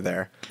that over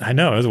there. I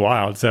know. It was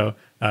wild. So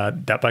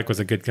that bike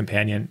was a good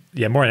companion.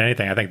 Yeah, more than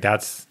anything, I think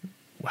that's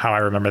how I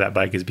remember that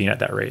bike is being at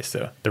that race.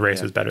 So the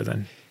race was better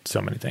than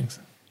so many things.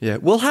 Yeah,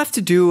 we'll have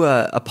to do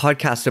a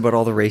podcast about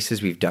all the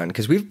races we've done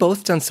because we've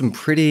both done some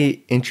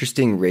pretty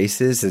interesting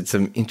races at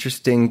some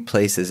interesting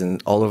places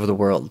and all over the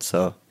world.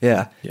 So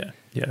yeah,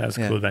 that was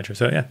a cool adventure.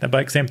 So yeah, that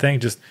bike, same thing,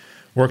 just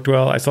worked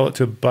well. I sold it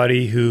to a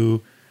buddy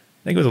who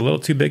I think it was a little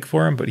too big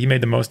for him, but he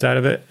made the most out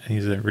of it.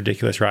 He's a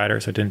ridiculous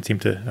rider, so it didn't seem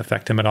to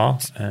affect him at all.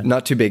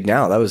 Not too big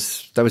now. That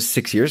was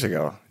 6 years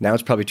ago. Now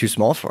it's probably too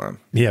small for him.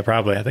 Yeah,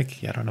 probably. I think,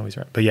 I don't know. He's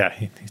right. But yeah,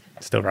 he's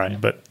still riding.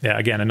 But yeah,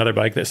 again, another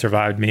bike that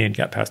survived me and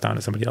got passed on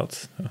to somebody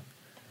else. So.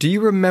 Do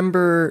you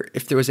remember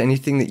if there was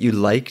anything that you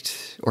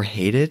liked or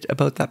hated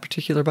about that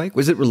particular bike?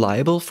 Was it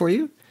reliable for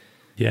you?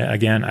 Yeah,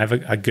 again, I have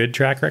a good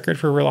track record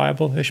for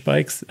reliable-ish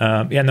bikes.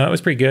 It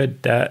was pretty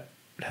good. That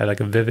had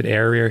like a Vivid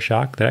Air rear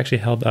shock that actually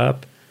held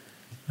up.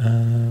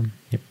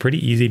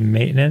 Pretty easy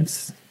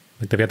maintenance.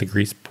 Like they've got the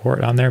grease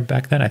port on there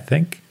back then, I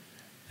think.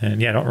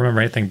 And I don't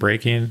remember anything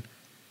breaking.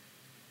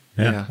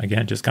 Yeah.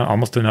 Again, just kind of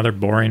almost another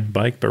boring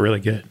bike, but really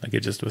good. Like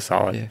it just was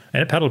solid. Yeah.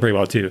 And it pedaled pretty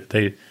well too.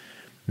 They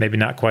maybe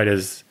not quite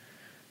as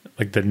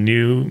like the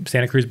new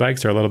Santa Cruz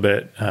bikes are a little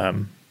bit,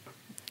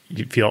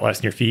 you feel it less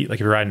in your feet, like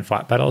if you're riding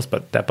flat pedals,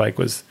 but that bike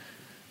was,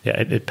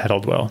 it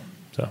pedaled well.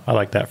 So I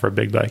like that for a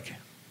big bike.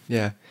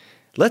 Yeah.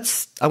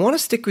 I want to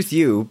stick with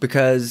you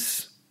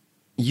because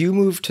you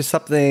moved to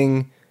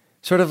something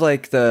sort of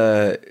like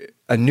a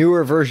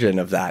newer version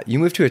of that. You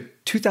moved to a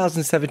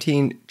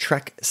 2017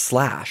 Trek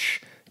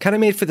Slash, kind of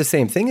made for the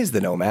same thing as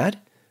the Nomad,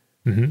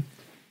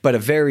 but a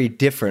very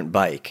different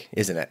bike,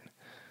 isn't it?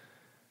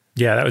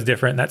 Yeah, that was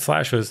different. That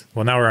Slash was,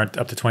 well, now we're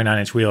up to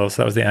 29-inch wheels.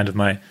 So that was the end of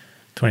my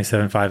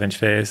 27 5-inch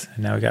phase.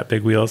 And now we got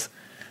big wheels.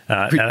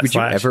 Would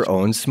you ever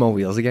own small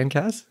wheels again,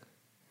 Kaz?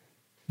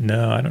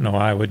 No, I don't know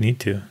why I would need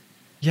to.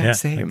 Yeah,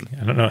 same.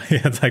 Like, I don't know.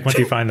 It's like once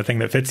you find the thing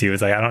that fits you,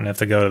 it's like, I don't have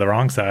to go to the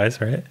wrong size,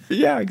 right?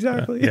 Yeah,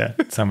 exactly.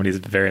 Somebody's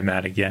very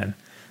mad again.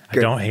 Good.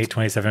 I don't hate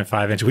 27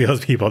 5-inch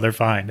wheels, people. They're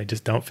fine. They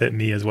just don't fit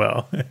me as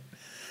well.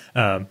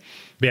 But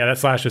yeah, that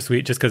Slash was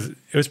sweet just because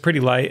it was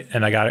pretty light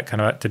and I got it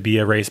kind of to be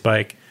a race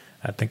bike.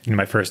 I think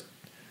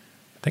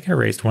I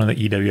raced one of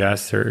the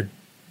EWS or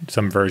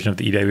some version of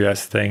the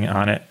EWS thing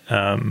on it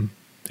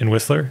in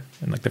Whistler.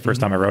 And like the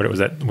first time I rode it was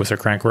at Whistler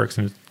Crankworks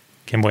and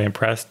came away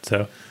impressed.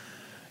 So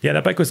yeah,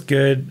 that bike was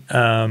good.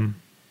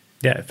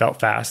 It felt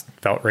fast,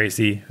 felt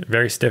racy,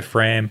 very stiff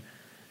frame.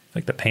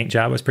 Like the paint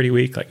job was pretty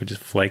weak. Like it would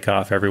just flake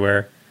off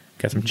everywhere.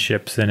 Got some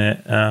chips in it.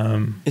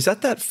 Is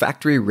that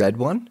factory red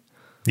one?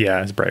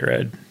 Yeah, it's bright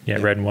red.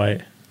 Yeah, red and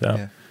white.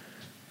 So,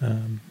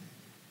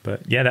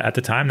 but yeah, at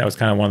the time that was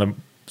kind of one of the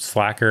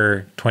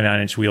slacker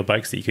 29-inch wheel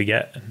bikes that you could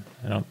get.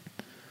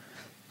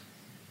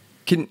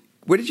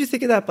 What did you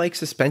think of that bike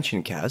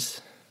suspension, Kaz?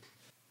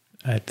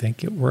 I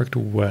think it worked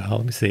well.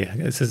 Let me see.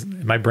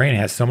 My brain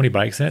has so many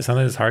bikes in it.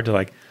 Sometimes it's hard to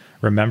like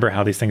remember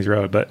how these things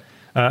rode. But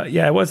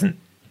it wasn't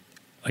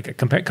like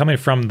coming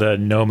from the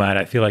Nomad.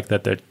 I feel like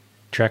that the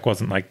Trek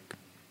wasn't like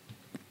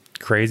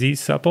crazy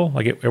supple.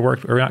 Like it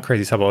worked, or not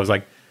crazy supple. It was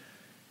like,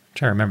 I'm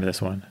trying to remember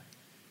this one.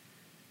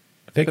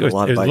 I think it was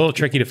a little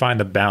tricky to find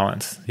the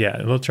balance.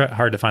 Yeah, a little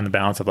hard to find the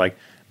balance of like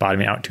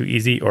bottoming out too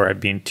easy or it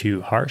being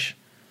too harsh.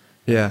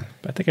 Yeah.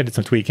 But I think I did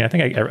some tweaking. I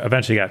think I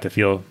eventually got to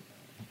feel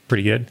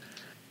pretty good.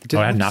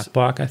 I had knock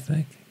block, I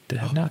think. Did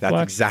I have knock block?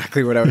 That's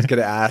exactly what I was going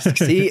to ask.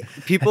 See,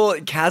 people,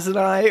 Kaz and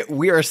I,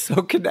 we are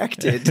so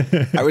connected.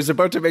 I was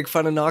about to make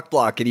fun of knock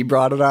block and he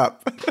brought it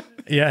up.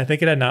 Yeah, I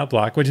think it had knock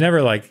block, which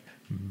never like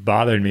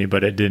bothered me,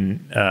 but it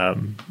didn't,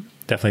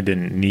 definitely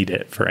didn't need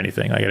it for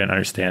anything. Like I didn't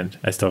understand.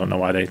 I still don't know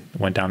why they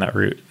went down that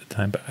route at the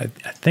time, but I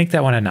think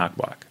that one had knock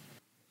block.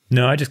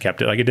 No, I just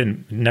kept it. Like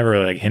it never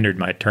really like hindered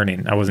my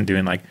turning. I wasn't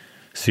doing like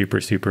super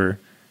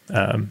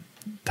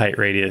tight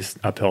radius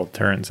uphill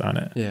turns on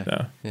it. Yeah.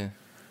 So, yeah.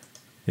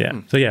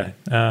 Yeah. So yeah.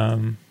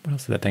 What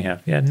else did that thing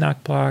have? Yeah,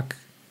 knock block.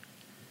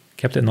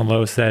 Kept it in the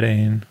low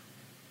setting.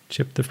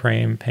 Chipped the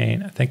frame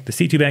paint. I think the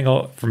C-tube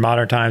angle for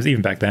modern times,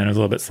 even back then, it was a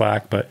little bit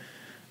slack. But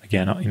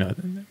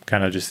again,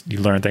 kind of just you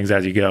learn things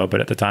as you go.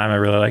 But at the time, I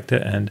really liked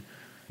it, and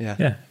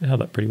yeah, it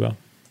held up pretty well.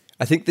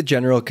 I think the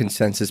general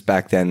consensus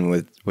back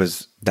then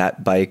was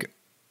that bike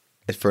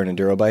for an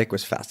enduro bike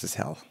was fast as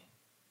hell.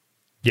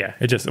 Yeah,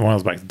 it just one of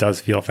those bikes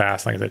does feel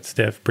fast, like it's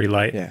stiff, pretty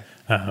light. Yeah.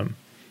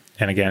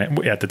 And again,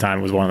 at the time,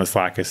 it was one of the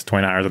slackest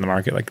 29ers on the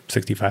market, like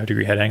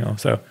 65-degree head angle.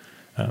 So,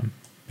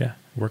 it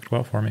worked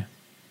well for me.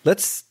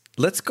 Let's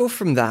go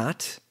from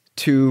that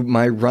to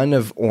my run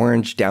of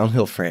orange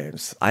downhill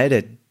frames. I had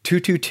a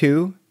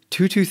 222,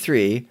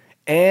 223,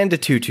 and a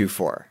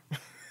 224.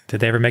 Did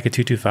they ever make a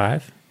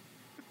 225?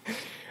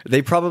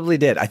 They probably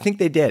did. I think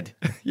they did.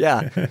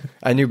 Yeah.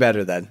 I knew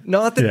better then.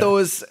 Not that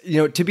those,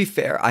 to be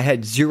fair, I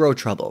had zero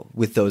trouble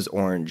with those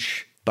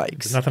orange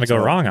bikes. There's nothing to go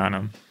wrong on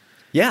them.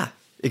 Yeah,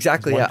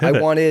 exactly. Yeah.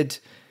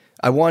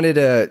 I wanted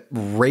a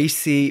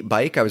racy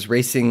bike. I was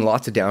racing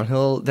lots of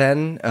downhill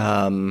then.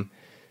 And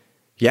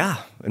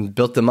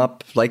built them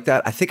up like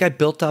that. I think I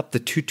built up the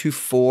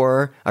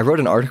 224. I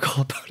wrote an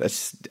article about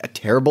a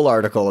terrible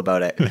article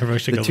about it. The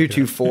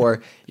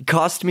 224. It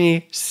cost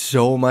me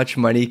so much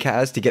money,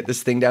 Kaz, to get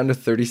this thing down to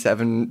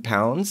 37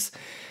 pounds.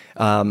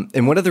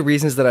 And one of the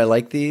reasons that I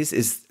like these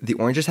is the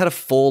oranges had a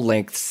full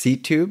length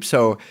seat tube.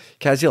 So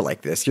Kaz, you'll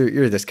like this.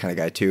 You're this kind of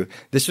guy too.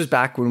 This was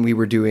back when we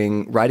were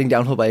riding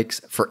downhill bikes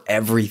for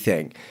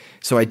everything.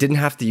 So I didn't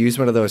have to use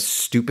one of those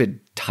stupid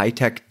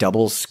Titech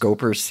double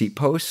scoper seat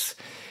posts.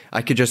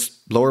 I could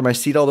just lower my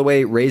seat all the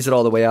way, raise it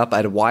all the way up. I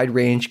had a wide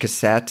range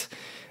cassette.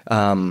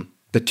 The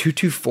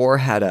 224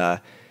 had a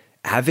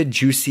Avid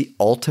Juicy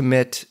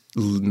Ultimate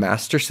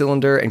master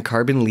cylinder and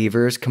carbon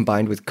levers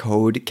combined with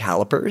Code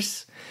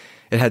calipers.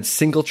 It had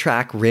single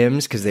track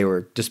rims because they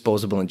were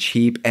disposable and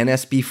cheap,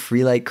 NSB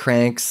Freelight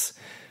cranks,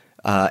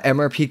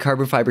 MRP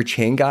carbon fiber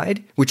chain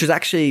guide, which was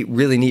actually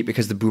really neat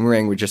because the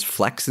boomerang would just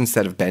flex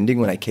instead of bending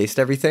when I cased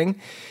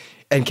everything.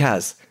 And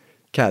Kaz,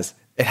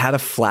 it had a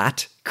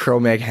flat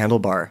Chromag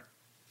handlebar.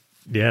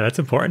 Yeah, that's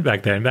important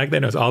back then. Back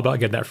then, it was all about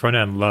getting that front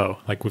end low.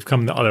 Like we've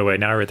come the other way.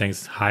 Now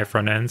everything's high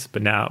front ends.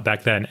 But now,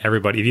 back then,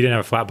 everybody, if you didn't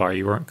have a flat bar,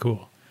 you weren't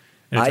cool.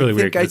 And it's really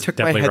weird. I took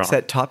my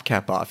headset top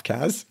cap off,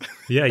 Kaz.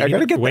 Yeah, I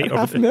gotta get weight that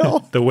half mil.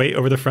 The weight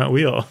over the front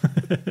wheel.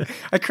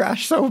 I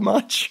crashed so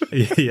much.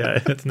 Yeah,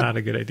 that's not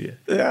a good idea.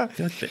 Yeah.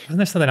 Wasn't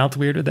there something else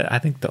weird with that? I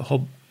think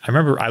I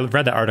remember I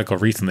read that article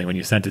recently when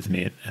you sent it to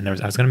me, and I was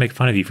going to make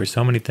fun of you for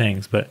so many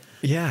things, but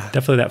yeah,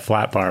 definitely that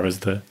flat bar I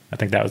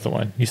think that was the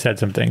one. You said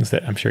some things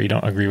that I'm sure you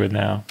don't agree with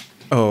now.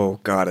 Oh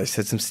God, I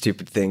said some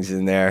stupid things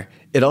in there.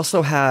 It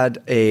also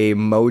had a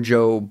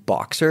Mojo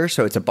Boxer,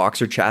 so it's a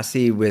Boxer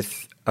chassis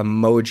with a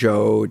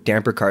Mojo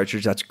damper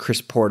cartridge. That's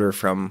Chris Porter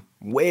from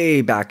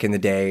way back in the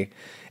day,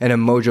 and a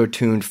Mojo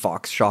tuned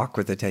Fox shock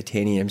with a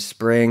titanium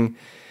spring.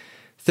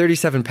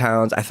 37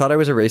 pounds. I thought I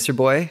was a racer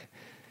boy.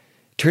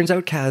 Turns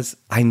out, Kaz,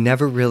 I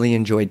never really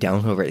enjoyed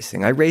downhill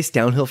racing. I raced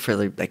downhill for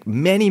like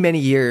many, many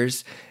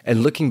years,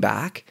 and looking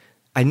back,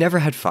 I never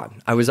had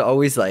fun. I was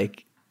always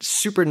like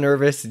super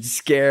nervous and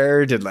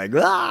scared and like,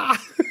 ah!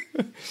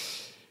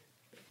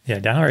 Yeah,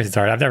 downhill racing is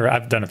hard.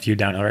 I've done a few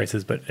downhill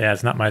races, but yeah,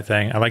 it's not my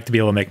thing. I like to be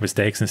able to make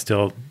mistakes and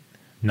still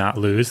not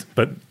lose.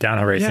 But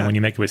downhill racing, when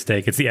you make a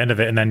mistake, it's the end of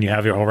it, and then you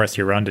have your whole rest of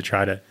your run to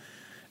try to,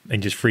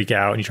 and just freak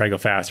out, and you try to go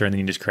faster, and then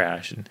you just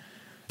crash. And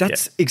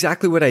that's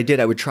exactly what I did.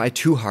 I would try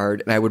too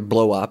hard, and I would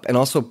blow up. And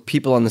also,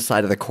 people on the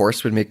side of the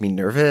course would make me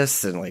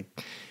nervous, and like,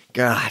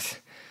 God,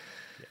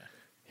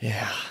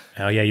 yeah.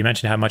 Oh yeah, you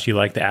mentioned how much you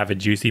like the Avid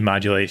Juicy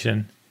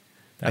modulation.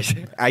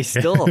 I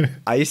still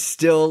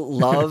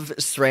love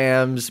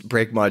SRAM's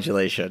brake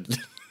modulation.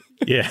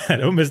 Yeah, I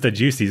don't miss the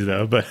Juicies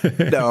though, but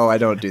no, I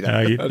don't do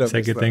that. You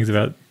said good things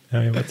about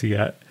what's he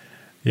got?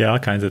 Yeah, all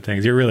kinds of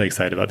things. You're really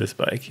excited about this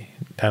bike,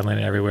 pedaling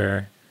it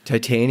everywhere.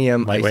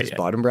 Titanium ISIS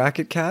bottom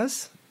bracket,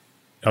 Kaz.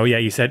 Oh yeah,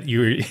 you said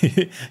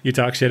you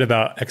talk shit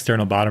about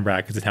external bottom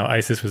brackets and how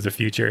ISIS was the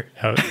future.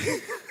 How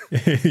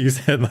you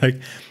said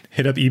like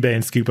hit up eBay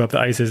and scoop up the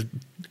ISIS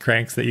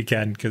cranks that you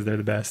can because they're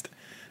the best.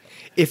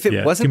 If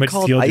it wasn't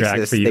called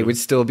ISIS, they would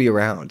still be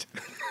around.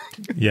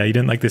 Yeah, you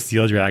didn't like the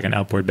seal drag on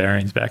outboard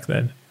bearings back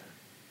then.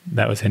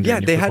 That was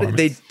hindering your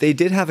performance. They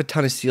did have a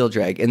ton of seal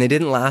drag, and they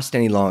didn't last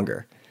any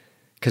longer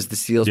because the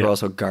seals were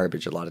also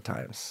garbage a lot of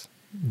times.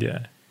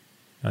 Yeah.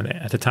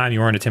 At the time,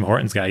 you weren't a Tim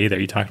Hortons guy either.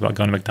 You talked about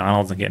going to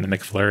McDonald's and getting a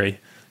McFlurry.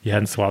 You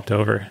hadn't swapped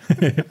over.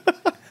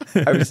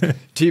 I was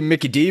Team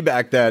Mickey D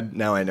back then.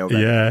 Now I know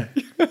better.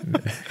 Yeah.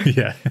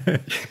 Yeah.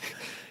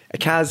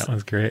 Kaz, that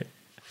was great.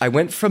 I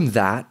went from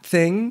that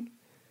thing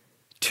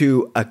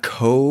to a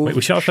Cove. Wait,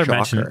 we should also shocker.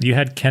 mention you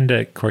had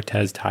Kenda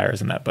Cortez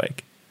tires on that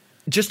bike.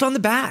 Just on the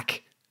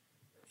back.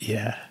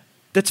 Yeah.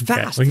 That's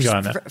fast. We can go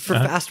on that. For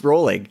fast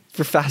rolling.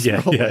 For fast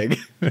rolling.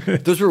 Yeah.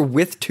 Those were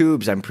with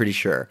tubes, I'm pretty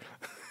sure.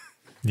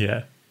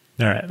 Yeah.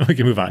 All right. We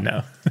can move on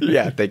now.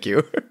 Yeah, thank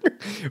you.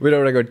 We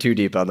don't want to go too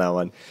deep on that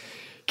one.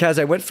 Kaz,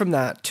 I went from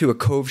that to a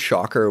Cove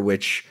shocker,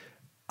 which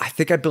I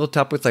think I built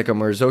up with like a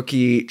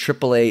Marzocchi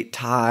 888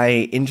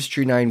 tie,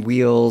 Industry 9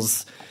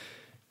 wheels,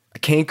 a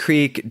Cane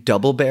Creek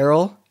double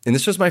barrel. And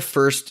this was my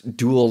first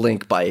dual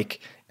link bike.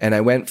 And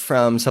I went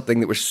from something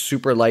that was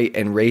super light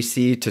and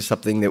racy to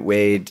something that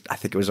weighed, I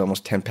think it was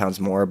almost 10 pounds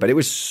more, but it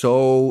was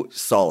so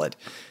solid.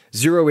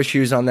 Zero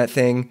issues on that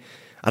thing.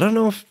 I don't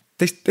know if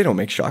they don't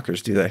make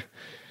shockers, do they?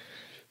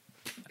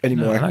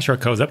 Anymore. No, I'm not sure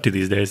what Co's up to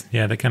these days.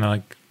 Yeah, they kind of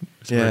like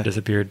sort of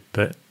disappeared.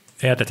 But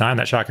yeah, at the time,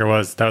 that shocker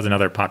was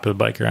another popular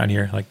bike around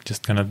here, like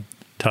just kind of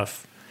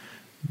tough.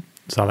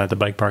 Saw that at the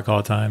bike park all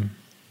the time.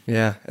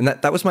 Yeah, and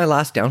that was my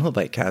last downhill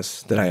bike,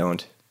 Kaz, that I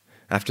owned.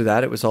 After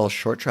that, it was all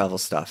short travel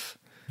stuff.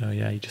 Oh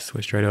yeah, you just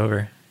switched right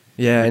over.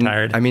 Yeah,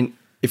 retired. And I mean,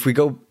 if we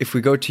go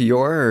to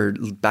or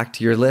back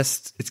to your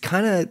list, it's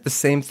kind of the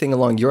same thing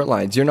along your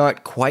lines. You're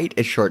not quite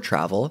as short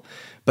travel,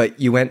 but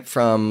you went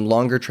from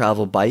longer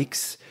travel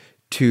bikes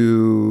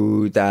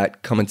to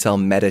that Come and Sell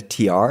Meta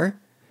TR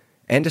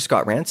and to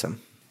Scott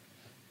Ransom.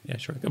 Yeah,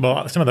 sure.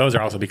 Well, some of those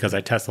are also because I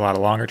test a lot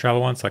of longer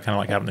travel ones, so I kind of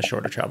like having the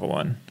shorter travel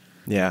one.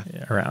 Yeah,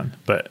 around.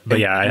 But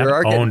yeah,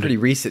 we're getting pretty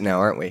recent now,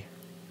 aren't we?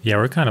 Yeah,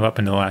 we're kind of up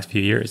into the last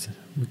few years.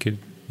 We could.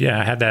 Yeah,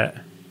 I had that.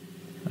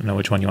 I don't know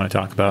which one you want to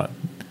talk about.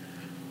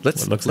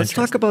 Let's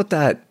talk about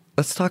that.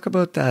 Let's talk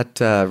about that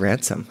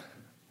Ransom.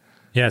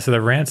 Yeah, so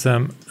the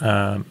Ransom,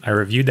 I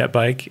reviewed that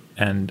bike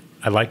and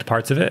I liked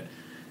parts of it.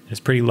 It's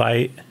pretty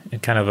light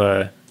and kind of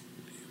a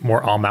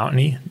more all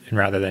mountainy, and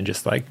rather than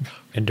just like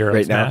enduro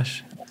right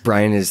smash. Now,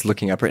 Brian is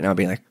looking up right now,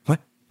 being like, "What?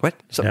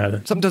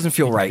 Something doesn't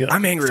feel right.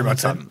 I'm angry about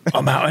something."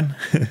 All mountain.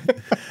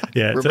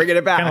 Yeah, we're bringing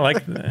it back. Kind of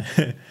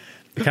like.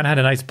 It kind of had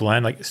a nice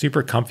blend, like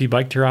super comfy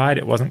bike to ride.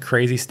 It wasn't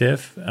crazy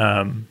stiff,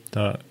 and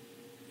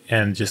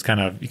just kind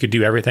of you could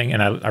do everything.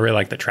 And I really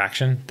like the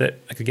traction that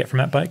I could get from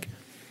that bike.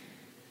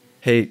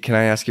 Hey, can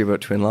I ask you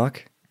about twin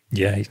lock?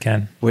 Yeah, you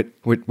can. What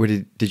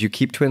did you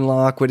keep twin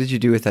lock? What did you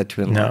do with that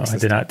twin lock? No, I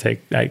did not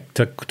I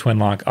took twin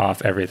lock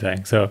off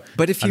everything. So,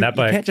 but if you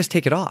can't just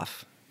take it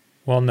off.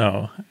 Well,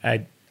 no,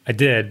 I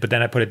did, but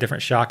then I put a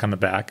different shock on the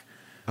back.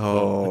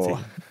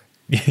 Oh,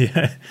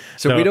 yeah.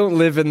 So we don't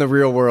live in the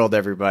real world,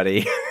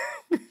 everybody.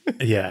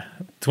 Yeah,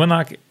 twin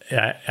lock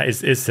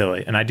is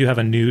silly, and I do have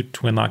a new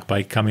twin lock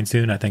bike coming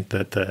soon. I think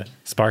that the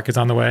Spark is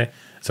on the way,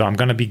 so I'm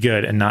going to be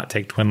good and not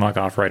take twin lock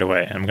off right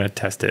away, and I'm going to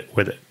test it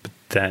with it. But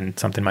then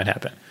something might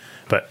happen.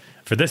 But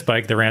for this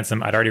bike, the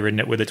Ransom, I'd already ridden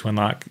it with a twin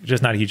lock.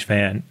 Just not a huge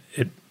fan.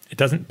 It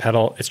doesn't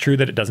pedal. It's true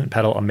that it doesn't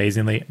pedal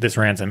amazingly. This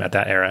Ransom at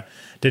that era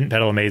didn't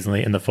pedal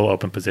amazingly in the full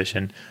open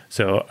position.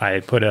 So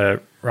I put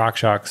a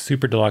RockShox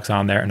Super Deluxe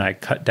on there, and I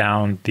cut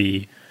down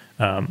the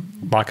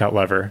lockout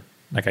lever.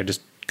 Like I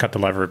just cut the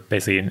lever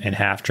basically in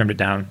half, trimmed it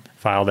down,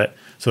 filed it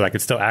so that I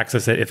could still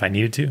access it if I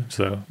needed to.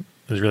 So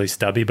it was really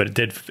stubby, but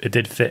it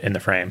did fit in the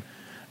frame.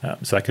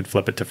 So I could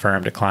flip it to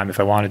firm to climb if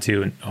I wanted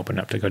to and open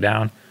it up to go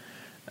down.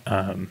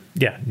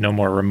 No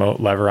more remote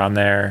lever on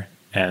there.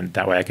 And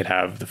that way I could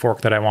have the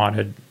fork that I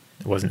wanted.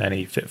 It wasn't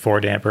any Fit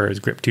 4 damper. It was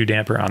Grip 2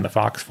 damper on the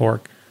Fox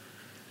fork.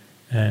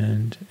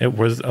 And it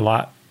was a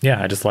lot.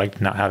 Yeah, I just liked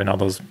not having all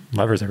those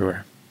levers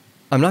everywhere.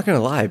 I'm not going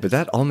to lie, but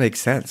that all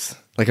makes sense.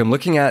 Like I'm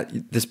looking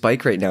at this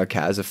bike right now,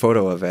 Kaz, a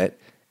photo of it,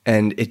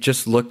 and it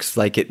just looks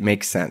like it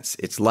makes sense.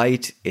 It's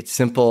light, it's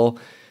simple,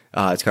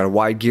 it's got a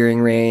wide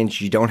gearing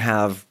range. You don't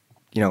have,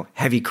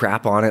 heavy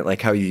crap on it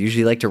like how you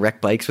usually like to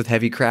wreck bikes with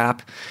heavy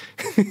crap.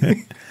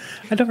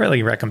 I don't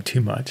really wreck them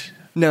too much.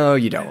 No,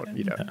 you don't.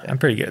 I'm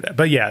pretty good at that.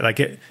 But yeah, like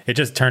it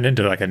just turned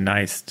into like a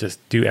nice, just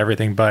do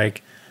everything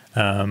bike.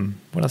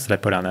 What else did I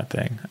put on that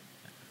thing?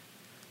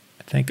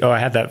 I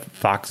had that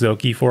Fox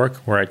Zoki fork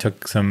where I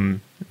took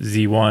some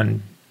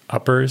Z1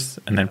 uppers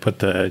and then put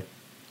the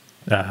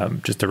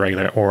just a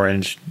regular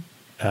orange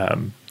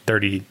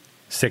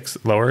 36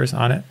 lowers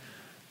on it.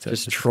 So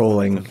just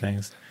trolling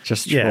things.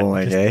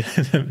 Trolling, eh?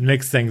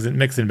 Mix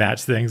and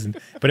match things.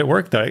 But it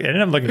worked though. It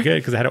ended up looking good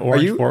because I had an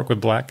orange fork with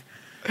black.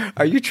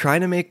 Are you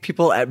trying to make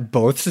people at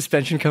both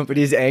suspension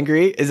companies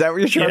angry? Is that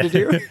what you're trying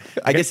to do?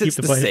 I guess it's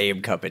the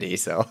same company,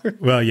 so.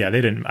 Well, yeah,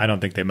 I don't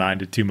think they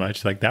minded too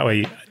much. Like that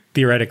way,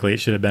 theoretically,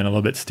 it should have been a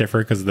little bit stiffer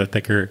because of the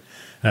thicker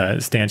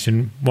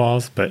stanchion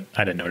walls, but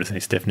I didn't notice any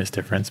stiffness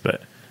difference,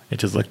 but it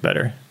just looked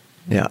better.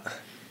 Yeah.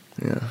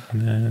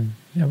 And then,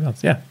 what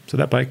else? Yeah, so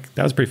that bike,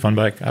 that was a pretty fun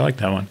bike. I like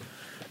that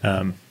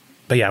one.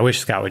 But yeah, I wish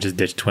Scott would just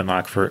ditch twin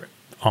lock for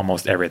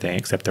almost everything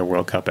except their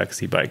World Cup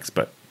XC bikes,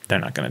 but they're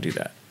not going to do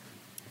that.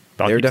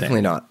 They're definitely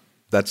not.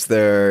 That's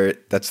their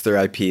IP.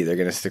 They're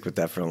going to stick with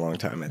that for a long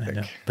time, I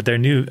think. But their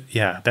new,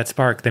 that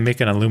Spark, they make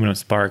an aluminum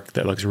Spark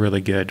that looks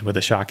really good with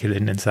a shock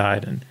hidden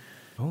inside, and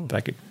if I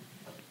could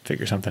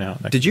figure something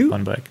out. That could be a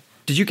fun bike.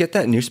 Did you get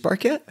that new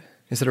Spark yet?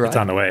 Is it arrived? It's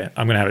on the way.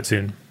 I'm going to have it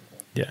soon.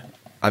 Yeah.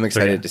 I'm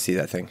excited to see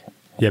that thing.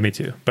 Yeah, me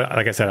too. But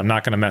like I said, I'm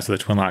not going to mess with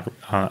the twin lock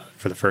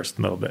for the first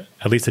little bit,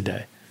 at least a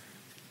day.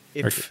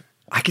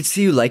 I could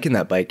see you liking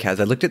that bike, Kaz.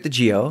 I looked at the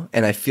Geo,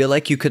 and I feel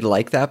like you could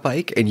like that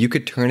bike, and you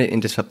could turn it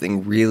into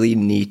something really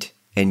neat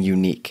and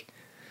unique.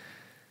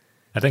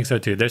 I think so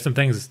too. There's some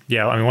things,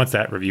 once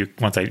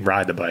I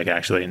ride the bike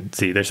actually and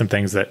see, there's some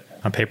things that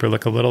on paper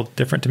look a little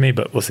different to me,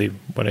 but we'll see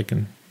what I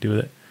can do with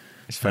it.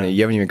 It's funny.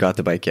 You haven't even got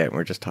the bike yet. And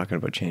we're just talking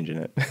about changing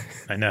it.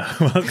 I know.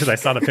 Well, because I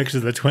saw the pictures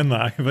of the twin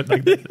lock, but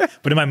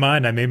but in my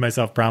mind, I made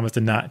myself promise to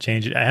not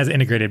change it. It has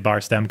integrated bar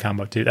stem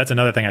combo too. That's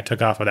another thing I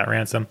took off of that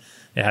Ransom.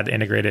 It had the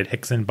integrated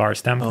Hickson bar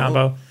stem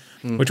combo,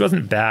 which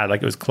wasn't bad.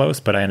 Like it was close,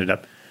 but I ended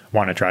up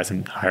wanting to try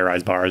some high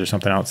rise bars or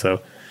something else.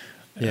 So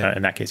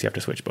in that case, you have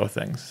to switch both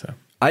things. So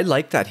I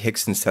like that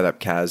Hickson setup,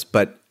 Kaz,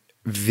 but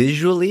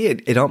visually,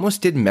 it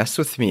almost did mess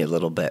with me a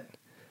little bit.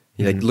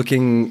 Like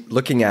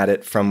looking at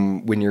it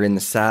from when you're in the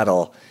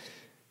saddle,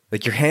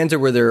 like your hands are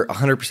where they're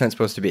 100%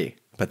 supposed to be,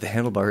 but the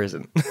handlebar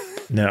isn't.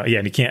 No, yeah,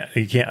 and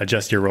you can't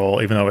adjust your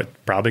roll, even though it's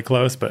probably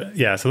close. But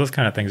yeah, so those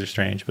kind of things are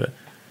strange. But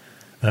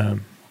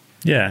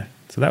yeah,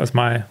 so that was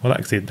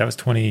actually that was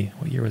 20.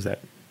 What year was that?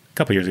 A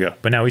couple years ago.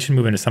 But now we should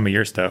move into some of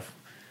your stuff.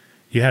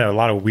 You had a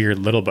lot of weird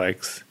little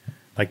bikes.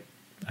 Like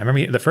I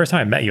remember the first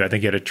time I met you, I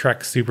think you had a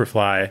Trek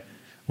Superfly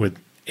with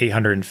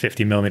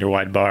 850 millimeter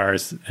wide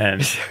bars,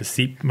 and the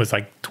seat was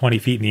like 20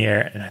 feet in the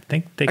air, and I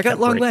think I got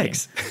long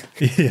legs.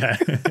 Yeah.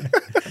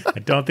 I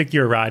don't think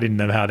you were riding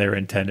them how they were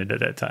intended at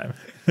that time.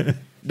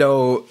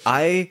 No,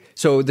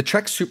 so the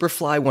Trek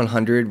Superfly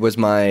 100 was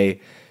my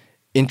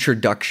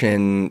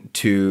introduction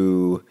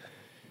to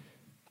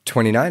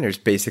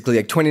 29ers, basically,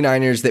 like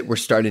 29ers that were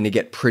starting to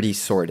get pretty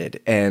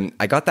sorted. And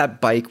I got that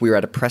bike. We were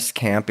at a press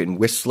camp in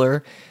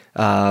Whistler,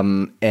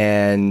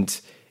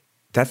 and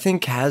that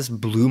thing has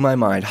blew my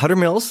mind. 100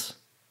 mils,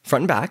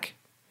 front and back,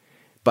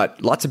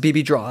 but lots of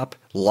BB drop,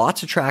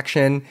 lots of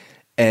traction,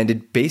 and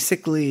it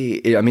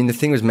basically, I mean, the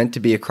thing was meant to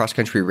be a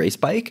cross-country race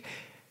bike.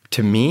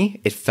 To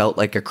me, it felt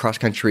like a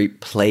cross-country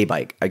play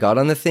bike. I got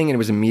on the thing and it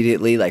was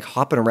immediately like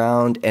hopping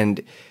around,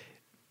 and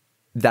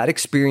that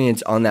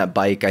experience on that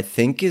bike, I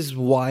think, is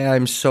why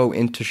I'm so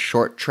into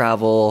short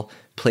travel,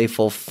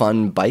 playful,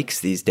 fun bikes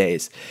these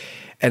days.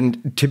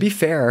 And to be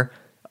fair,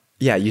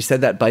 yeah, you said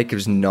that bike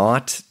was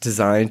not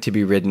designed to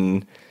be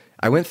ridden.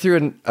 I went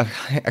through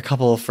a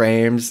couple of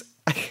frames.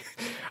 I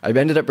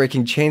ended up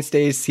breaking chain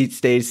stays,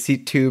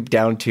 seat tube,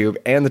 down tube,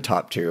 and the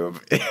top tube.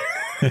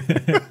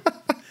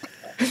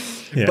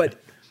 Yeah.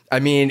 But, I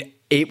mean,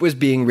 it was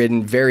being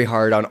ridden very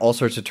hard on all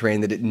sorts of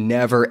terrain that it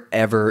never,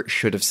 ever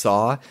should have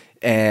saw.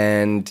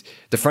 And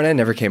the front end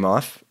never came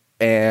off.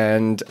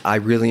 And I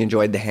really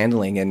enjoyed the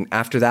handling. And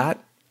after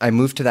that, I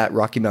moved to that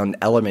Rocky Mountain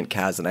Element,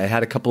 Kaz, and I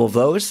had a couple of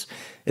those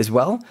as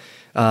well.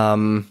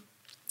 Yeah,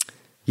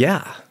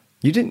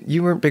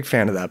 you weren't a big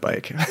fan of that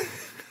bike.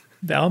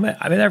 The Element,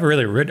 I never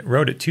really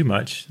rode it too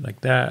much like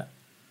that.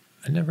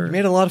 I never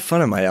made a lot of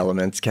fun of my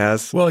Elements,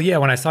 Kaz. Well, yeah,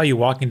 when I saw you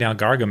walking down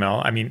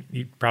Gargamel, I mean,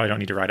 you probably don't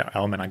need to ride an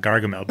Element on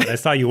Gargamel, but I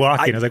saw you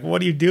walking. I was like,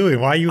 what are you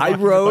doing? Why are you walking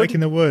the bike in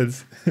the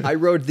woods? I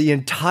rode the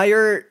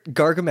entire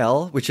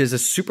Gargamel, which is a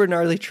super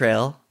gnarly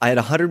trail. I had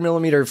a 100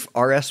 millimeter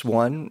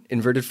RS1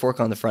 inverted fork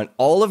on the front,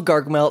 all of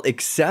Gargamel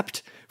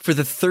except for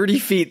the 30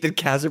 feet that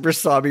Kazimer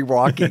saw me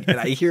walking, and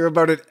I hear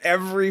about it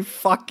every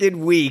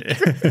fucking week.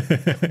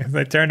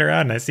 I turned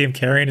around and I see him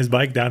carrying his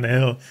bike down the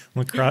hill.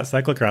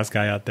 Cyclocross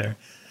guy out there.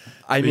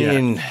 I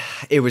mean,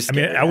 it was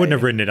scary. I wouldn't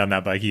have ridden it on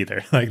that bike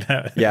either. Like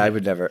that. Yeah, I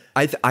would never.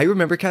 I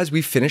remember, Kaz,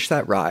 we finished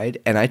that ride,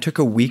 and I took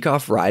a week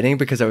off riding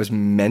because I was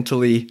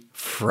mentally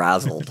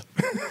frazzled.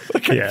 I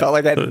felt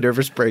like I had a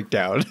nervous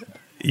breakdown.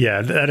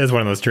 Yeah, that is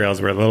one of those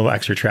trails where a little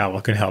extra travel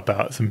can help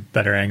out some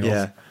better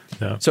angles.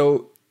 Yeah.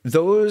 So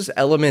those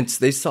Elements,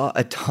 they saw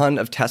a ton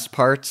of test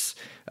parts,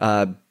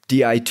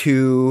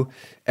 DI2,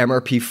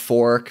 MRP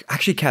fork.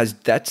 Actually, Kaz,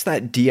 that's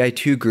that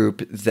DI2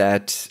 group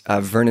that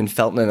Vernon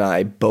Felton and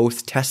I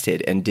both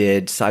tested and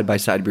did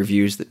side-by-side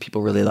reviews that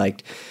people really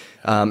liked.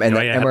 And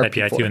I had that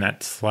DI2 and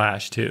that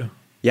Slash too.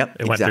 Yep,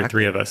 it went through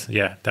three of us.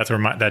 Yeah, that's where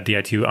that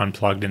DI2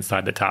 unplugged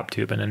inside the top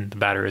tube, and then the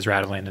battery was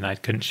rattling, and I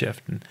couldn't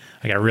shift, and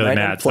I got really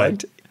mad.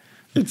 Unplugged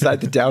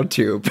inside the down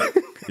tube.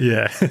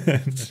 Yeah.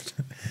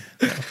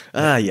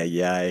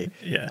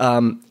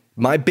 Yeah.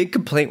 My big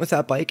complaint with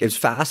that bike is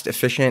fast,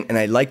 efficient, and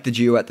I liked the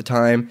Geo at the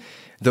time.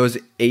 Those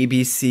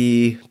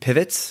ABC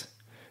pivots,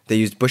 they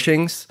used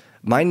bushings.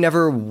 Mine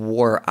never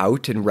wore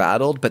out and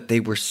rattled, but they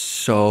were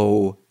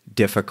so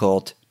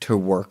difficult to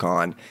work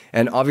on.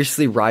 And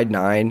obviously Ride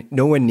 9,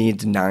 no one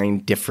needs 9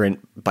 different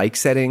bike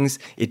settings.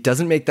 It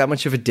doesn't make that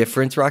much of a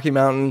difference, Rocky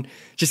Mountain.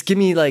 Just give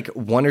me like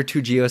 1 or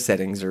 2 Geo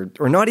settings or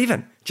not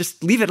even.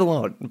 Just leave it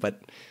alone.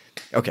 But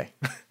okay.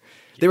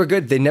 They were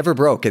good. They never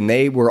broke, and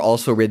they were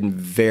also ridden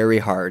very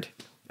hard.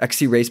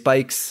 XC race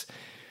bikes,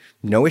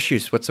 no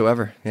issues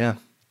whatsoever. Yeah.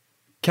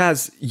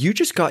 Kaz, you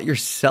just got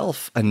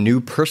yourself a new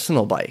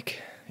personal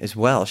bike as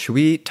well. Should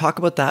we talk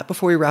about that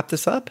before we wrap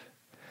this up?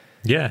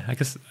 Yeah, I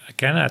guess I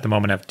kind of at the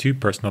moment have 2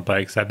 personal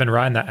bikes. I've been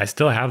riding that. I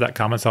still have that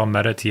Commensal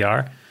Meta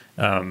TR.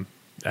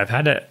 I've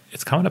had it.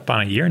 It's coming up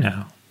on a year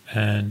now,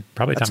 and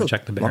probably time to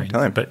check the bearings.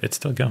 But it's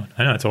still going.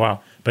 I know it's a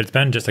while, but it's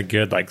been just a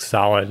good, like,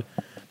 solid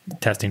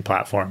testing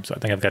platform. So I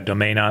think I've got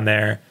Domain on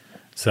there.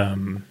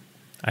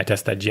 I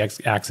test that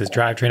GX Axis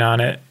drivetrain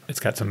on it. It's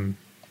got some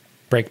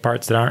brake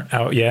parts that aren't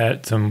out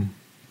yet. And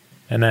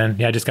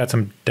then I just got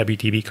some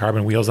WTB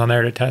carbon wheels on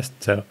there to test.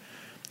 So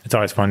it's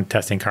always fun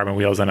testing carbon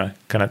wheels on a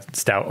kind of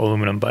stout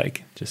aluminum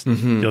bike. Just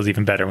feels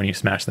even better when you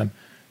smash them.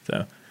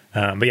 So,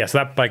 but yeah, so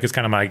that bike is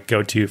kind of my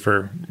go-to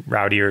for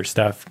rowdier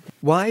stuff.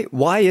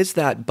 Why is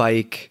that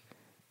bike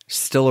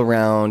still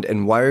around,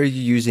 and why are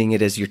you using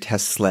it as your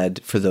test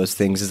sled for those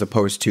things as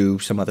opposed to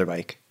some other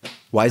bike?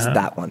 Why is it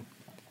that one?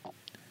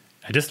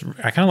 I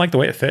kind of like the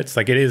way it fits.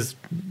 Like, it is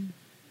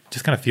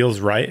just kind of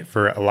feels right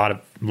for a lot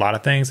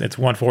of things. It's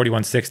 140,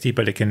 160,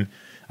 but I can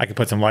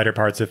put some lighter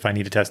parts if I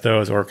need to test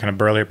those, or kind of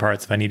burlier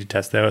parts if I need to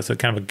test those. So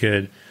kind of a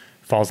good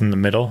falls in the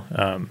middle.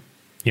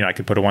 I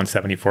could put a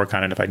 170 fork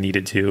on it if I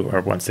needed to,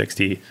 or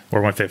 160 or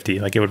 150.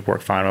 Like, it would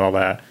work fine with all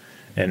that.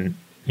 And,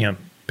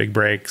 big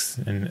brakes,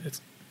 and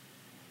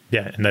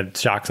and the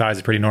shock size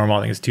is pretty normal.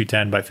 I think it's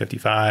 210 by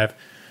 55.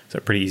 So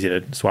pretty easy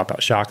to swap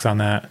out shocks on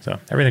that. So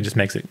everything just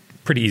makes it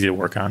pretty easy to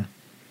work on.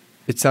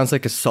 It sounds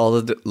like a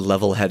solid,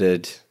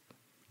 level-headed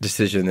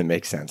decision that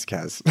makes sense,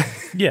 Kaz.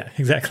 Yeah,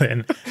 exactly.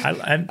 And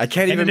I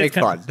can't even make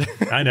fun.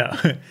 I know.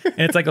 And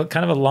it's like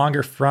kind of a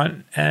longer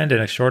front end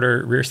and a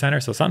shorter rear center.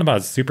 So something about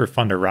it's super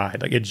fun to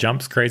ride. Like, it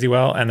jumps crazy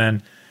well. And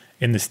then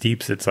in the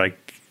steeps, it's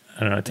like,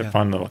 I don't know, it's a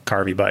fun little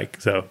carvy bike.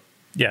 So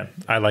yeah,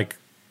 I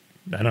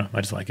don't know. I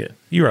just like it.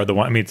 You rode the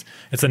one. I mean,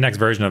 it's the next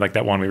version of like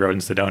that one we rode in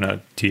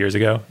Sedona 2 years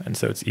ago. And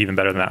so it's even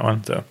better than that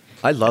one. So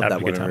I love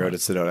that one we rode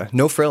at Sedona.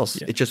 No frills.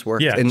 Yeah. It just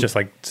works. Yeah, and just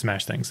like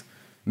smash things.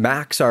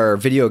 Max, our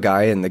video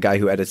guy and the guy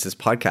who edits this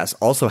podcast,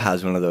 also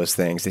has one of those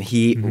things, and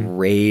he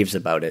raves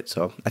about it.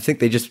 So I think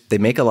they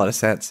make a lot of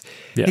sense.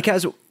 Yeah. Hey,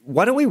 Kaz,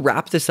 why don't we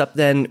wrap this up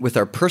then with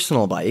our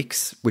personal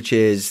bikes, which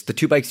is the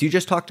two bikes you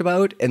just talked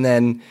about, and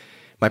then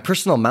my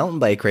personal mountain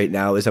bike right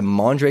now is a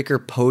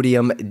Mondraker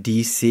Podium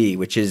DC,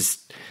 which is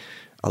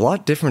a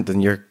lot different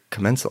than your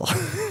Commensal.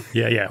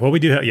 Yeah. Well, we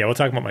do. We'll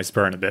talk about my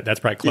spur in a bit. That's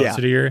probably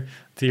closer to your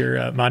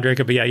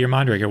Mondraker. But yeah, your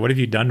Mondraker. What have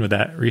you done with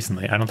that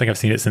recently? I don't think I've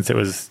seen it since it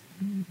was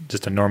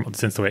just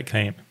since the way it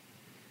came.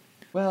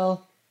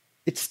 Well,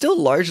 it's still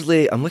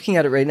largely. I'm looking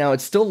at it right now.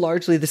 It's still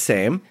largely the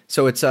same.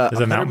 So it's Does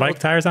it mountain bike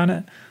tires on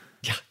it?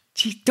 Yeah.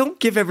 Gee, don't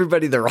give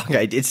everybody the wrong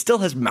idea. It still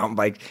has mountain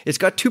bike. It's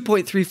got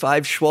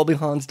 2.35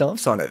 Schwalbe-Hans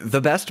dumps on it.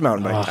 The best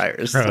mountain bike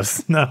tires.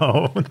 Gross.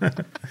 No.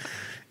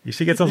 You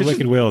should get those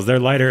Wicked wheels. They're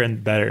lighter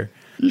and better.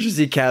 You should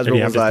see Kaz roll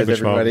his eyes,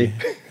 everybody.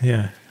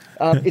 Yeah.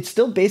 It's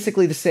still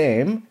basically the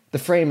same, the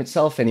frame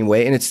itself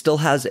anyway, and it still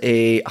has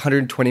a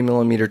 120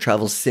 millimeter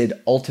travel SID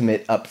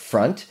Ultimate up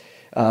front.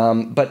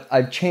 But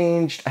I've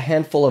changed a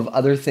handful of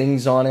other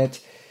things on it.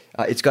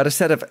 It's got a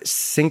set of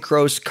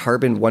Synchros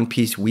carbon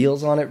one-piece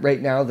wheels on it right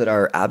now that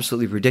are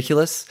absolutely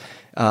ridiculous.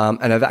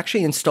 And I've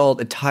actually installed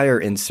a tire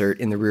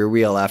insert in the rear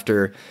wheel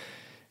after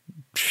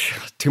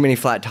too many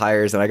flat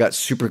tires, and I got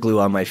super glue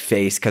on my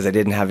face because I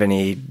didn't have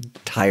any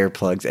tire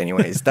plugs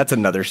anyways. That's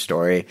another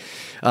story.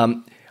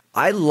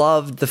 I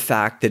love the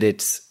fact that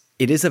it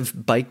is a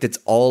bike that's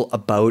all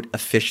about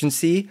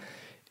efficiency.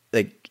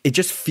 Like, it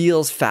just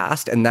feels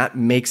fast, and that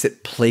makes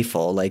it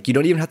playful. Like, you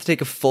don't even have to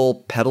take a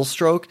full pedal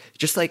stroke,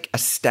 just like a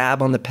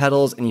stab on the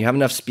pedals, and you have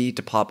enough speed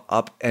to pop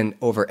up and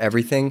over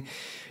everything.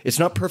 It's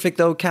not perfect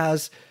though,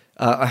 Kaz.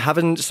 I'm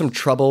having some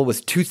trouble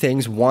with two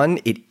things. One,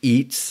 it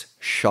eats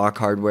shock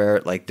hardware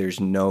like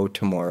there's no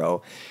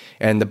tomorrow.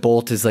 And the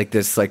bolt is like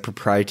this like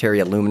proprietary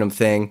aluminum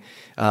thing.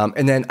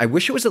 And then I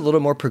wish it was a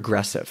little more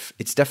progressive.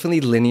 It's definitely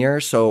linear,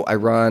 so I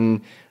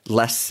run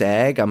less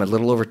sag. I'm a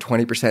little over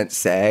 20%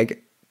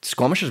 sag.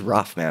 Squamish is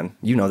rough, man.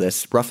 You know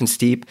this, rough and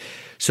steep.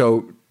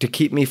 So to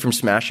keep me from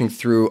smashing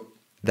through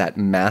that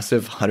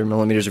massive 100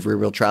 millimeters of rear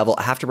wheel travel,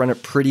 I have to run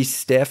it pretty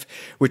stiff,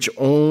 which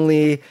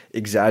only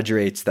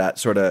exaggerates that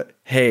sort of,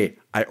 hey,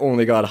 I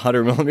only got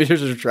 100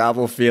 millimeters of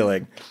travel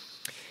feeling.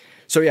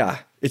 So yeah,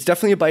 it's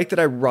definitely a bike that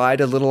I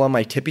ride a little on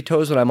my tippy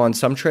toes when I'm on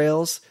some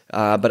trails,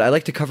 but I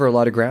like to cover a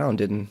lot of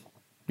ground, and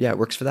yeah, it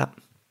works for that.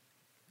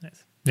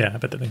 Nice. Yeah, I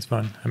bet that thing's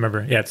fun. I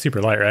remember, yeah, it's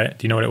super light, right?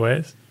 Do you know what it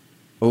weighs?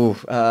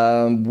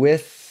 Oh,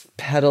 with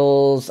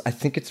pedals, I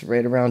think it's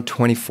right around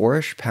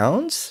 24-ish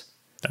pounds.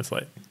 That's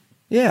light.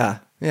 Yeah,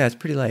 it's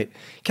pretty light.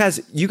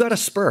 Kaz, you got a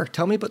spur.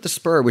 Tell me about the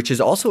spur, which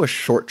is also a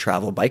short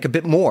travel bike, a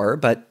bit more,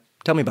 but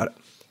tell me about it.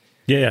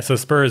 Yeah. So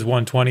spur is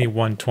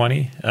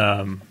 120.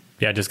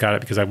 I just got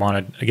it because I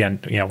wanted, again,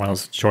 one of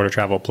those shorter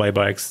travel play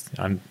bikes.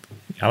 I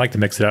like to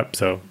mix it up,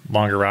 so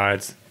longer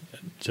rides,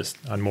 just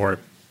on more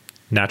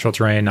natural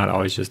terrain, not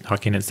always just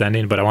hucking and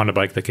sending. But I wanted a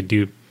bike that could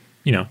do,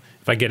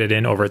 if I get it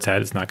in over its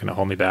head, it's not going to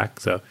hold me back.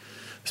 So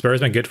spur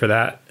has been good for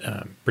that.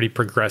 Pretty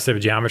progressive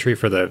geometry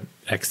for the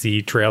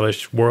XC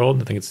trailish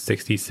world. I think it's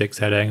 66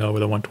 head angle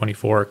with a 120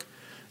 fork.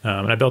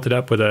 And I built it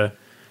up with a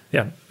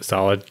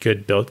solid,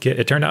 good build kit.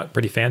 It turned out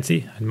pretty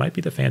fancy. It might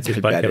be the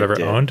fanciest bike I've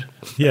ever owned.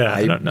 Yeah,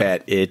 I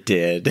bet it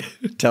did.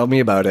 Tell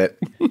me about it.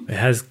 It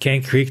has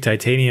Cane Creek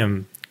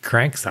titanium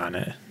cranks on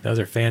it. Those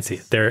are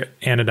fancy. They're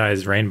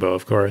anodized rainbow,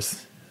 of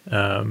course.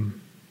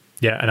 And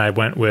I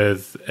went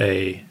with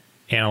a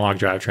analog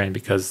drivetrain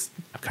because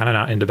I'm kind of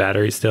not into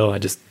batteries still. I'm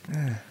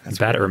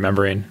bad at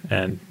remembering.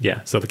 And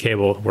so the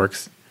cable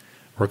works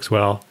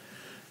well.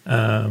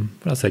 What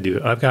else I do?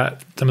 I've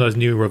got some of those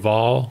new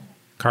Revol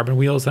carbon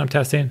wheels that I'm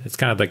testing. It's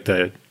kind of like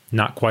the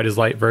not quite as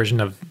light version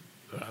of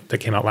that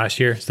came out last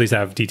year. So these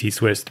have DT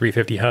Swiss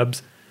 350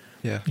 hubs,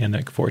 Yeah. And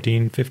like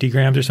 1450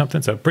 grams or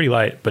something. So pretty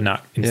light, but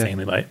not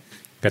insanely light.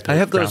 Got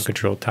the ground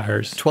control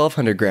tires.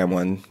 1200 gram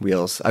one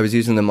wheels. I was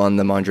using them on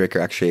the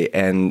Mondraker actually,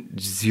 and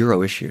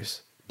zero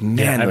issues.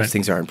 Man, those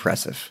things are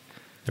impressive.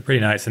 They're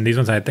pretty nice. And these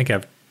ones, I think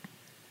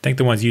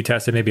the ones you